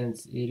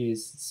since it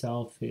is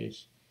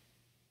selfish.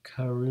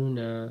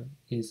 Karuna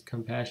is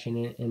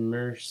compassionate and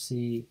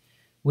mercy,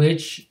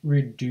 which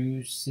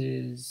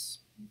reduces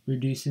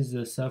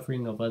the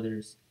suffering of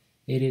others.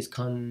 It is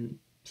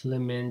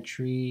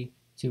complementary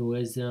to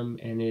wisdom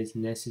and is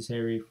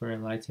necessary for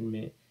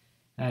enlightenment.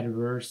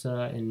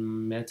 Adversa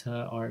and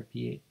metta are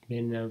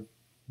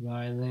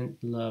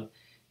benevolent love.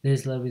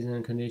 This love is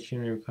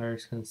unconditional and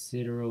requires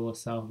considerable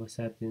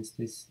self-acceptance.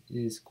 This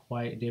is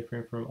quite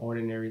different from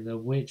ordinary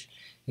love, which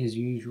is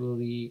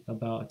usually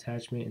about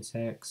attachment and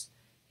sex,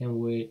 and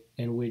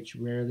which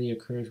rarely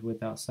occurs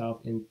without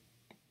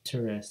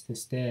self-interest.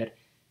 Instead,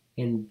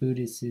 in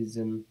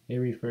Buddhism, it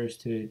refers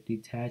to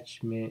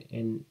detachment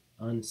and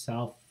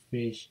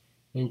unselfish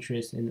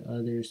interest in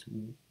others'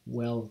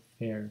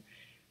 welfare.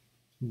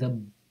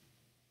 The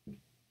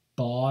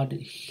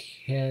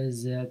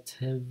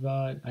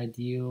Bodhisattva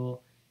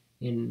ideal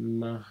in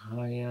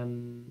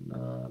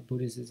Mahayana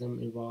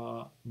Buddhism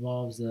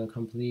involves the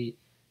complete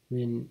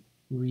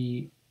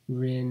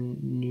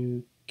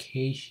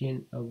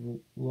renunciation of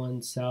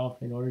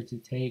oneself in order to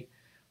take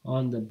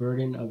on the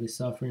burden of a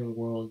suffering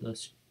world. The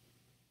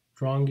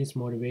strongest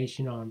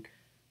motivation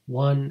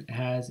one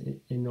has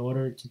in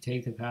order to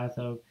take the path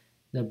of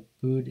the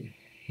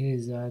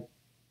Bodhisattva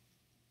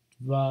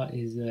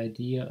is the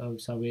idea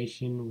of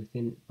salvation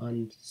within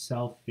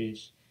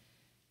unselfish,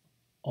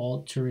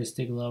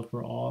 altruistic love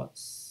for all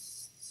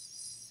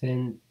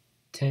sentient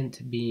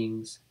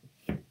beings.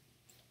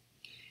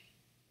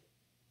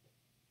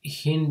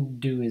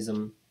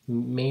 Hinduism,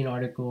 main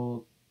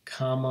article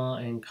Kama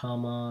and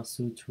Kama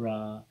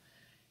Sutra.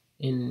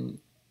 In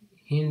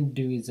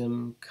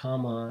Hinduism,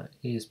 Kama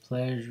is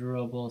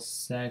pleasurable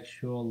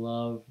sexual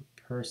love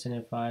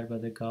personified by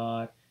the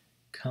god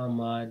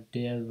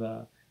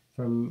Kamadeva.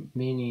 For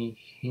many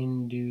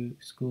Hindu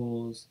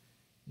schools,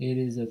 it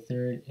is the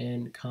third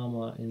end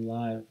Kama in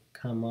life.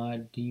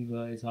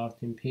 Kamadeva is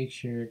often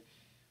pictured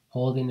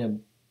holding a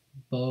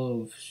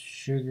bow of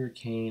sugar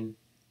cane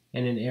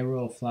and an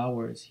arrow of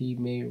flowers. He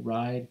may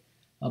ride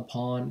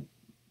upon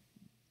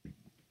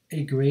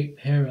a great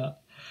parrot.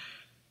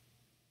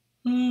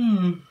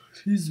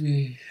 Excuse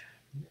me.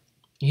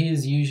 He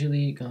is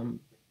usually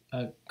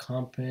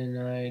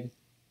accompanied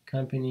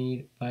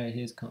by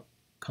his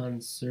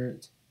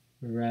consort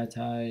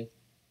Ratai,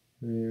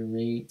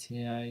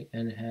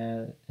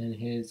 and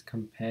his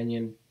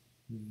companion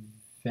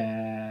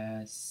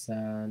Vasanta,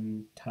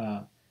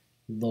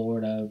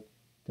 lord of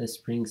the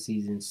spring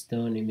season.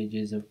 Stone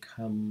images of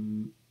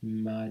Kamadeva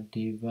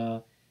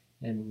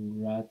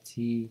and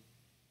Rati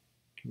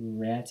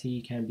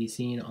can be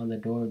seen on the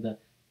door of the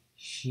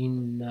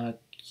Shinakeva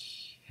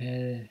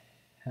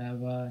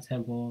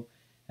temple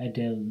at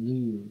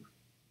Delur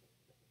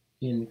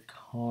in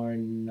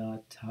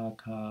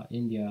Karnataka,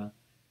 India.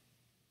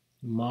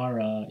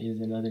 Mara is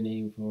another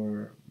name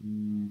for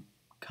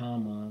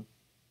Kama.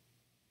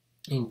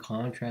 In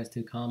contrast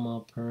to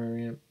Kama,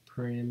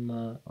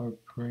 Prema or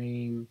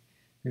Prem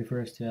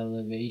refers to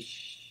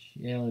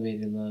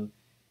elevated love.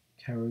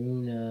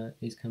 Karuna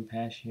is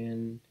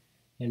compassion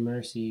and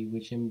mercy,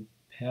 which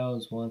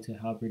impels one to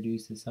help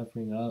reduce the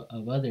suffering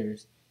of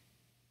others.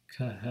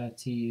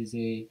 Kahati is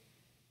a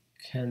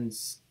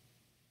Sanskrit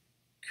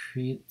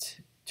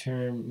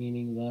term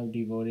meaning love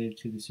devoted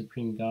to the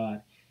Supreme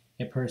God.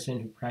 A person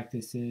who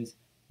practices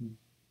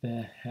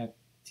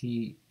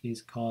Bhakti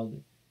is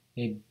called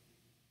a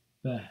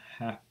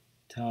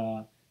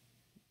Bhakta.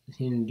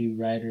 Hindu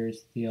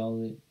writers,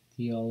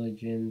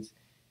 theologians,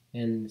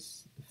 and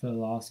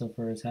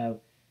philosophers have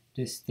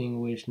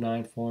distinguished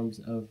 9 forms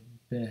of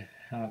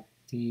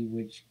Bhakti,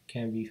 which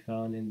can be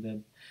found in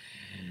the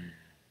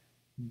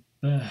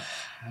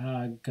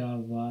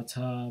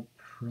Bhagavata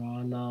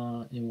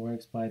Purana and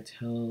works by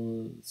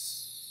Tulsidas,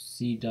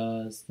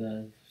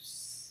 the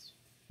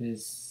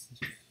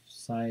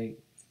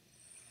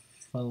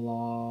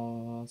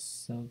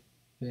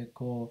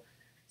philosophical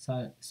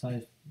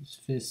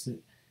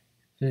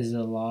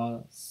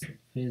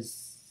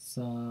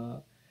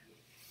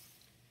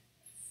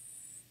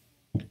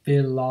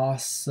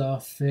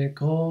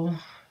philosophical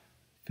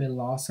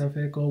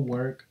philosophical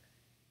work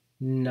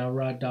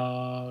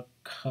Narada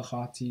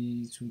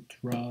Kahati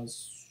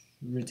Sutras,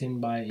 written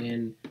by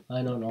an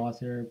unknown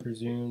author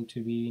presumed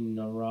to be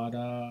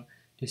Narada,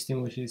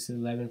 distinguishes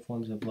 11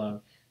 forms of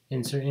love.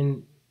 In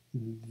certain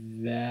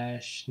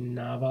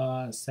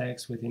Vaishnava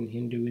sects within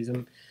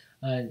Hinduism,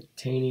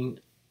 attaining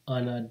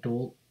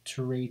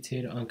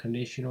unadulterated,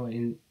 unconditional,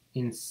 and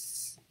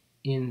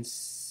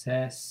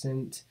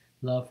incessant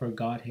love for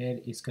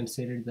Godhead is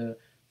considered the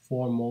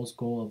foremost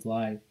goal of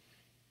life.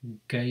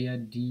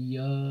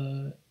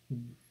 Gaudiya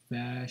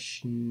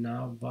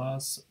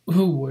Vaishnavas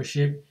who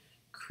worship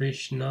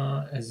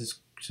Krishna as the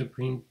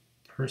supreme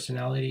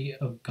personality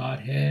of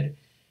Godhead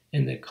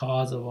and the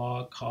cause of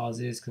all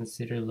causes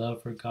consider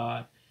love for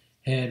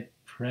Godhead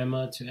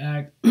prema to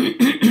act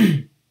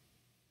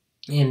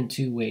in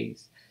 2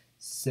 ways: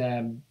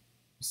 Sambhaga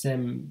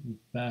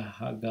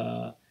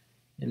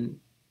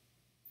and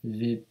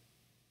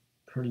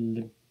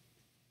Viparlima,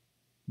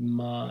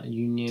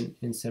 union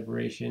and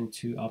separation,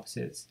 two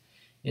opposites.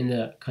 In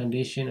the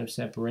condition of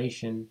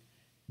separation,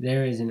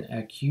 there is an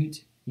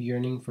acute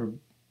yearning for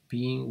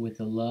being with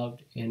the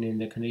loved, and in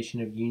the condition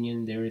of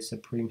union, there is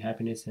supreme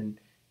happiness and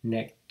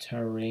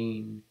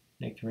nectarine.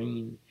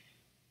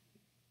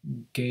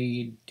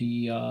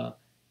 Gaudiya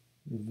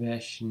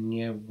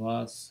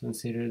Vaishnavas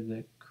consider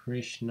the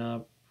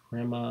Krishna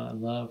prema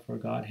love for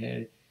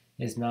Godhead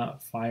is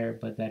not fire,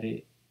 but that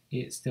it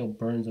still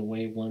burns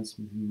away one's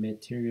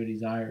material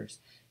desires.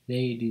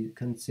 They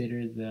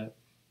consider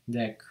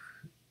that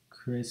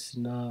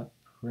Krishna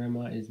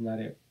prema is not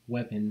a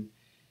weapon,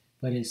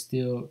 but it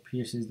still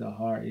pierces the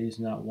heart. It is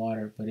not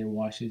water, but it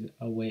washes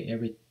away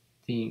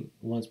everything: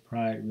 one's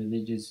pride,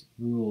 religious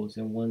rules,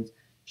 and one's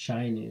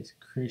shyness.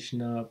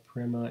 Krishna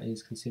prema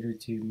is considered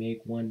to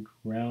make one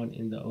drown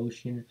in the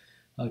ocean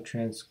of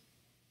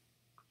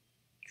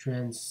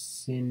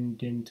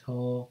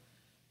transcendental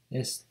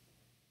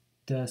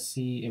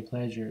ecstasy and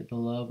pleasure. The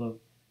love of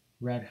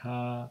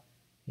Radha,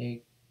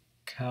 a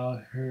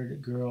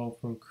cowherd girl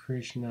from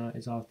Krishna,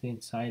 is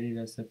often cited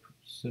as the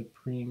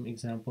supreme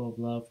example of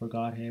love for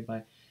Godhead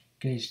by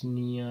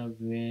Gaudiya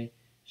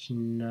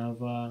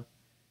Vaishnava.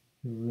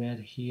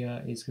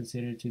 Radha is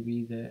considered to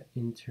be the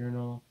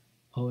internal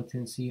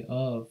potency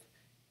of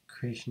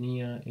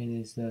Krishna and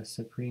is the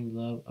supreme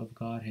love of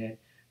Godhead.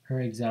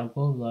 Her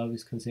example of love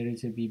is considered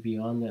to be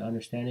beyond the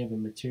understanding of a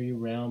material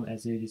realm,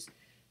 as it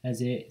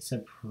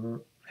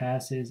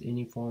surpasses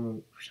any form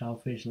of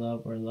selfish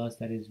love or lust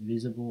that is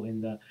visible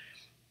in the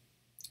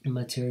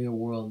material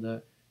world.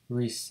 The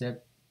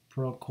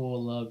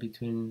reciprocal love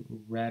between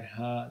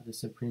Radha, the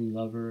supreme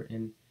lover,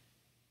 and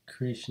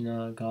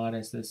Krishna, God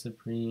as the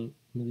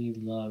supremely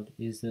loved,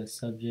 is the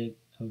subject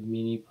of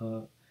many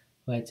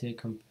poetic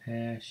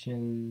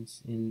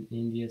compassions in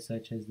India,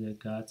 such as the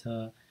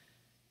Gata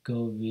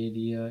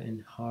Govidya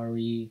and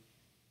Hari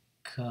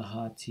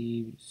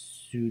Kahati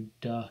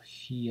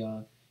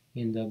Sudahya.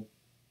 In the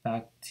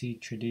Bhakti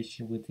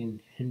tradition within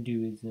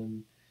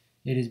Hinduism,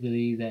 it is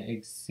believed that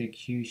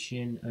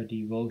execution of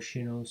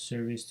devotional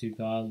service to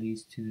God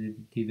leads to the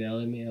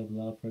development of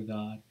love for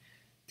God.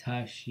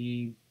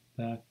 Tashi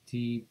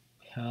Bhakti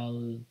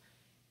Pal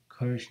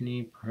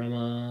Krishna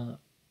Prema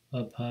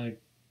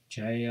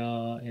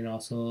Apajaya, and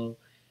also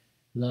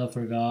love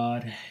for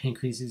God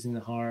increases in the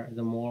heart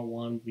the more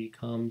one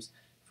becomes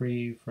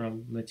free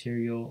from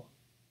material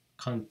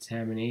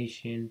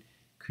contamination.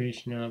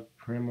 Krishna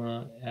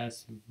Prema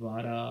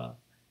Asvada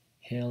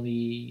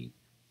Heli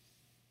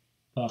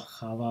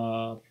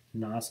Bhava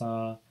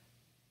Nasa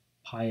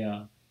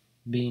Paya.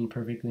 Being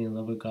perfectly in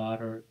love with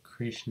God or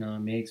Krishna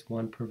makes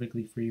one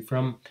perfectly free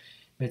from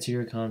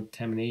material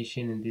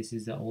contamination, and this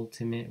is the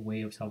ultimate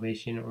way of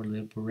salvation or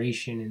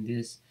liberation. In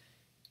this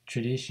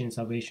tradition,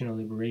 salvation or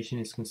liberation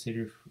is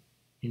considered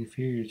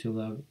inferior to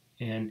love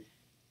and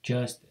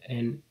just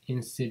an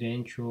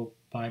incidental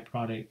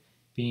byproduct.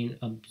 Being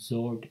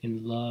absorbed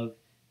in love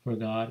for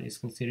God is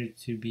considered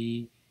to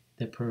be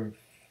the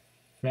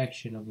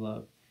perfection of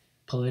love.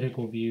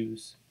 Political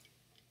views.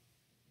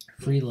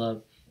 Free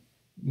love.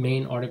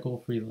 Main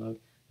article: free love.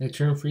 The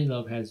term free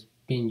love has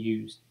been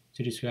used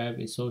to describe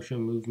a social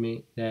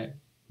movement that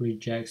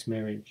rejects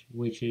marriage,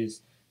 which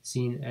is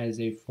seen as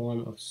a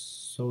form of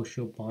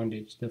social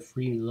bondage. The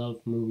free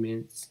love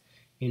movement's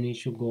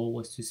initial goal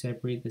was to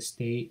separate the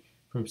state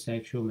from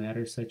sexual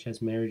matters such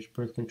as marriage,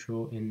 birth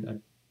control,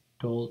 and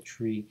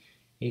adultery.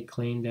 It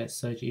claimed that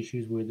such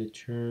issues were the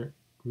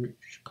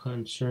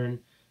concern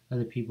of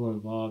the people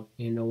involved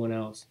and no one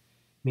else.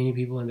 Many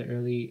people in the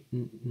early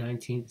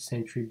 19th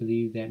century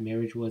believed that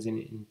marriage was an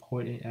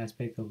important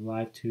aspect of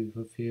life to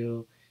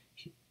fulfill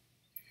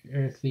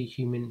earthly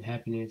human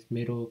happiness.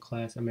 Middle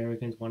class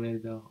Americans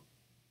wanted the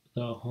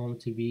home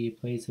to be a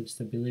place of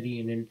stability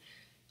in an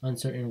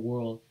uncertain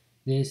world.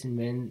 This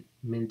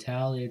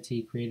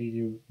mentality created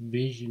a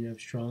vision of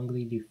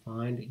strongly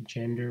defined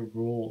gender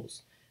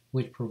roles,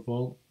 which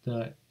provoked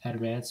the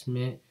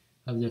advancement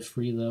of the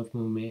free love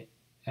movement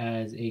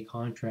as a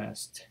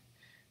contrast.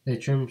 The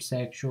term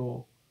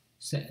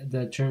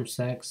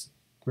sex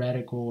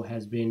radical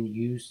has been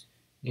used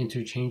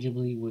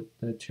interchangeably with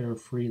the term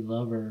free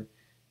lover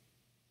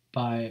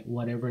by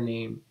whatever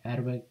name.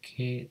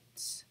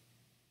 Advocates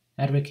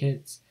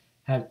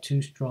have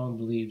two strong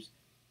beliefs: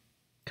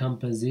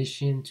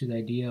 composition to the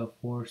idea of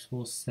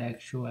forceful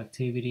sexual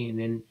activity and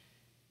then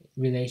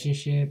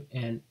relationship,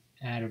 and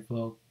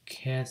advocacy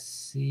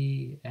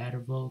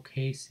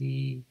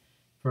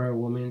for a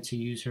woman to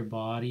use her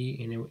body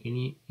in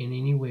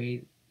any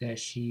way that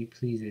she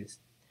pleases.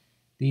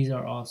 These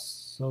are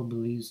also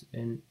beliefs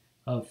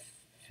of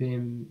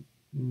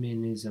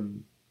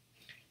feminism.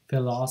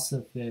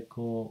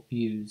 Philosophical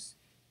views.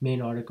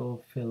 Main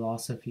article: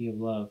 Philosophy of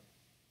Love.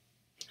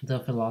 The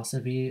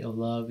philosophy of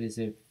love is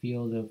a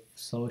field of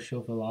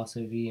social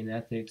philosophy and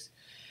ethics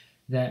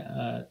that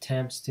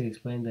attempts to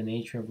explain the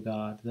nature of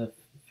God. The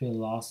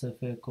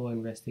philosophical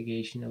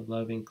investigation of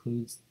love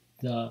includes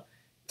the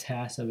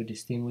task of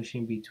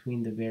distinguishing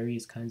between the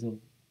various kinds of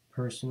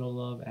personal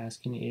love,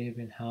 asking if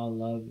and how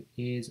love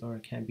is or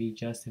can be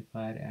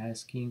justified,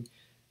 asking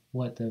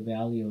what the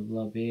value of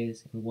love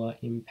is, and what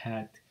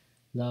impact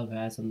love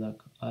has on the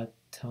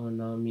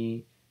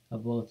autonomy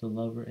of both the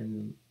lover and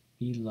the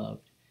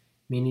beloved.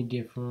 Many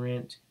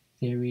different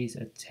theories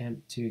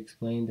attempt to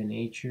explain the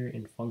nature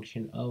and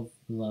function of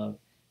love,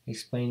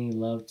 explaining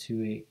love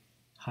to a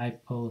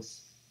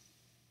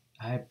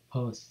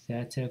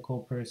hypothetical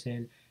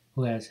person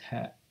who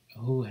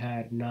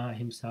had not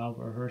himself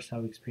or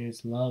herself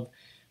experienced love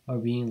or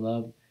being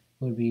loved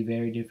would be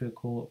very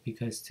difficult,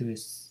 because to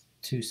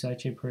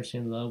such a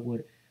person love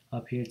would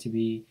appear to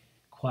be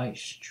quite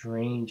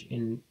strange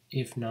and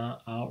if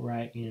not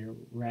outright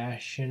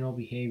irrational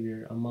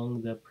behavior.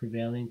 Among the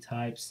prevailing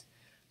types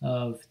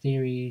of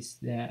theories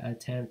that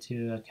attempt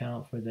to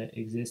account for the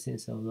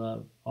existence of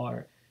love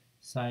are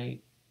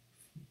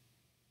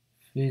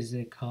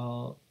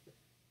physical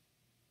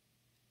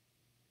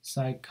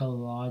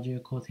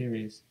psychological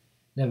theories,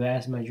 the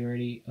vast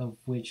majority of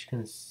which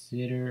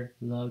consider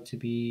love to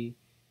be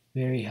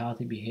very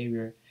healthy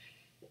behavior.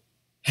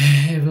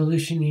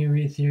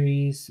 Evolutionary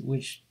theories,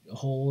 which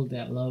hold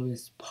that love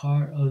is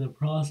part of the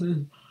process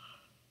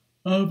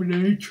of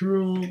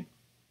natural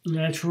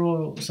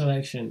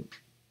selection.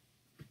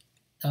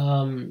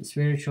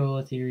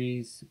 Spiritual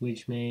theories,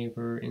 which may,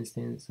 for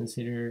instance,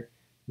 consider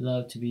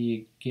love to be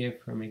a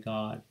gift from a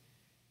god.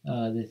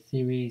 The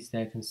theories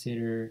that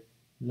consider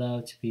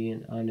love to be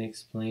an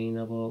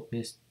unexplainable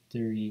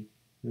mystery,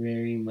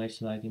 very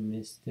much like a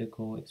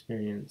mystical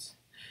experience.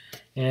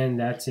 And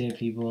that's it,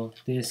 people.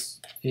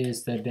 This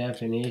is the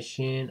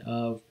definition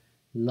of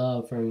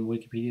love from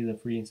Wikipedia, the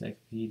free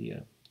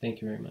encyclopedia.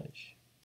 Thank you very much.